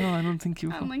 No, I don't think you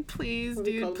will. I'm like, please,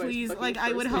 dude, please. Like,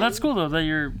 I would help. Well, that's cool, though, that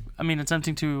you're,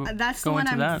 attempting to that's go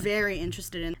into that. That's the one I'm very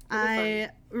interested in.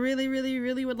 I really, really,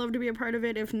 really would love to be a part of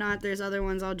it. If not, there's other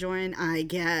ones I'll join, I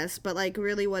guess. But, like,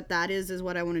 really what that is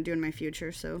what I want to do in my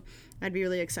future. So I'd be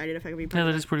really excited if I could be part of it.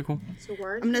 Yeah, that is pretty cool. So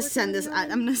why I'm gonna send this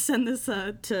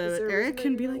to Eric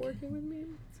and be like, working with me?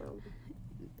 So.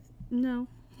 No.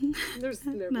 There's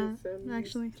never no, been,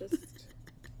 actually. Just...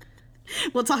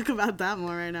 We'll talk about that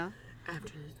more right now.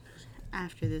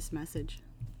 After this message.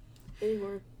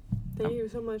 Anymore. Thank you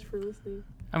so much for listening.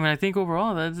 I think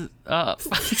overall that's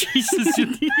Jesus,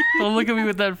 don't look at me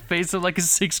with that face of like a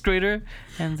 6th grader.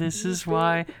 And this is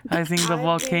why I think the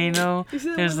volcano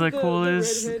is the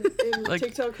coolest. The redhead in like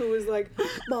TikTok who was like,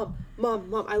 Mom,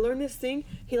 I learned this thing.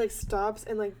 He like stops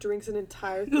and like drinks an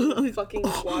entire thing of fucking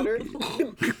water.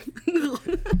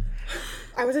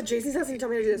 I was at Jason's house and he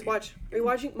told me to do this. Watch. Are you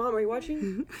watching? Mom, are you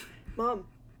watching? Mom.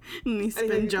 And he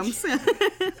spin jumps.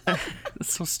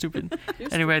 That's so stupid.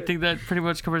 Anyway, I think that pretty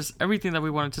much covers everything that we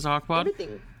wanted to talk about.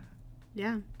 Everything.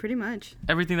 Yeah, pretty much.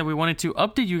 Everything that we wanted to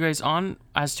update you guys on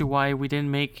as to why we didn't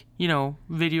make,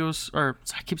 videos, or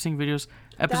I keep saying videos,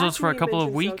 episodes for a couple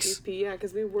of weeks. Yeah,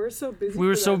 because we were so busy. We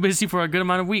were so busy for a good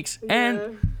amount of weeks. Yeah.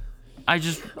 And I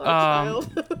just,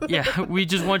 we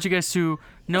just want you guys to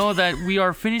know that we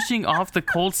are finishing off the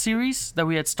Cult series that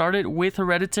we had started with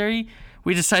Hereditary.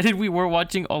 We decided we were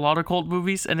watching a lot of cult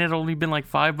movies, and it had only been like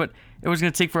 5, but it was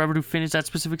going to take forever to finish that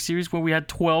specific series when we had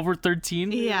 12 or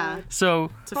 13. Yeah. So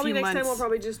probably next time we'll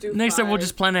probably just do Next 5. time we'll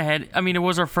just plan ahead. It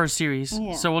was our first series,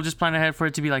 so we'll just plan ahead for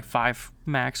it to be like 5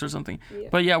 max or something. Yeah.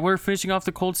 But yeah, we're finishing off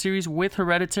the cult series with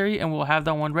Hereditary, and we'll have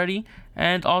that one ready.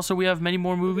 And also we have many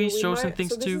more movies, shows, and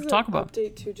things to talk about.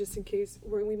 Update too, just in case,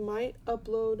 where we might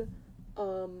upload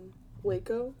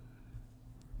Waco,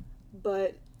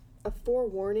 but a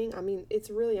forewarning,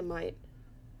 it's really a might,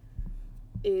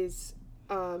 is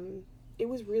it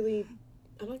was really,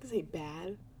 I'm not gonna say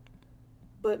bad,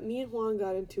 but me and Juan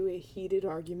got into a heated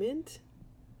argument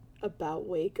about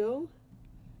Waco.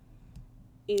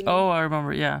 I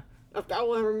remember, yeah.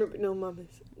 No, mamas.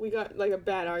 We got like a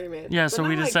bad argument. Yeah, so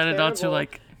we decided not to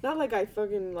like. Not like I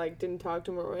fucking like didn't talk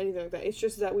to him or anything like that. It's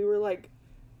just that we were like,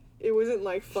 it wasn't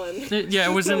like fun. Yeah,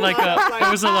 it wasn't like it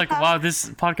wasn't like, wow, this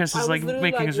podcast is like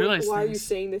making us realize why things. are you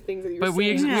saying the things that you're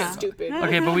saying? Stupid.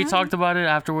 Okay, but we talked about it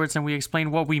afterwards and we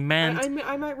explained what we meant.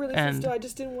 I might release it still. I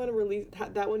just didn't want to release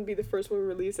that one be the first one we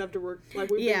release after we've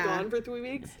been gone for 3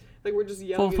 weeks. Like we're just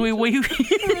yelling. For 3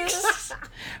 weeks.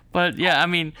 But yeah, I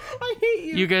hate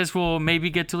you. You guys will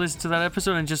maybe get to listen to that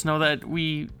episode and just know that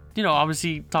we,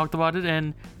 obviously talked about it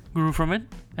and grew from it.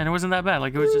 And it wasn't that bad.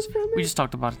 Like, it was we just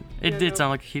talked about it. It did sound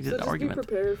like a heated argument. Be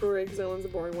prepared for it because that one's a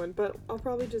boring one. But I'll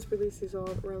probably just release these all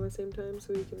around the same time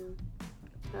so we can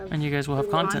have. And you guys will have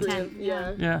content.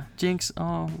 Yeah. Yeah. Jinx.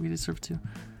 Oh, we deserve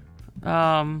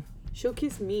to. She'll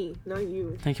kiss me, not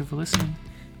you. Thank you for listening.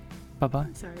 Bye-bye.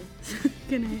 Sorry.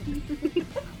 Good night.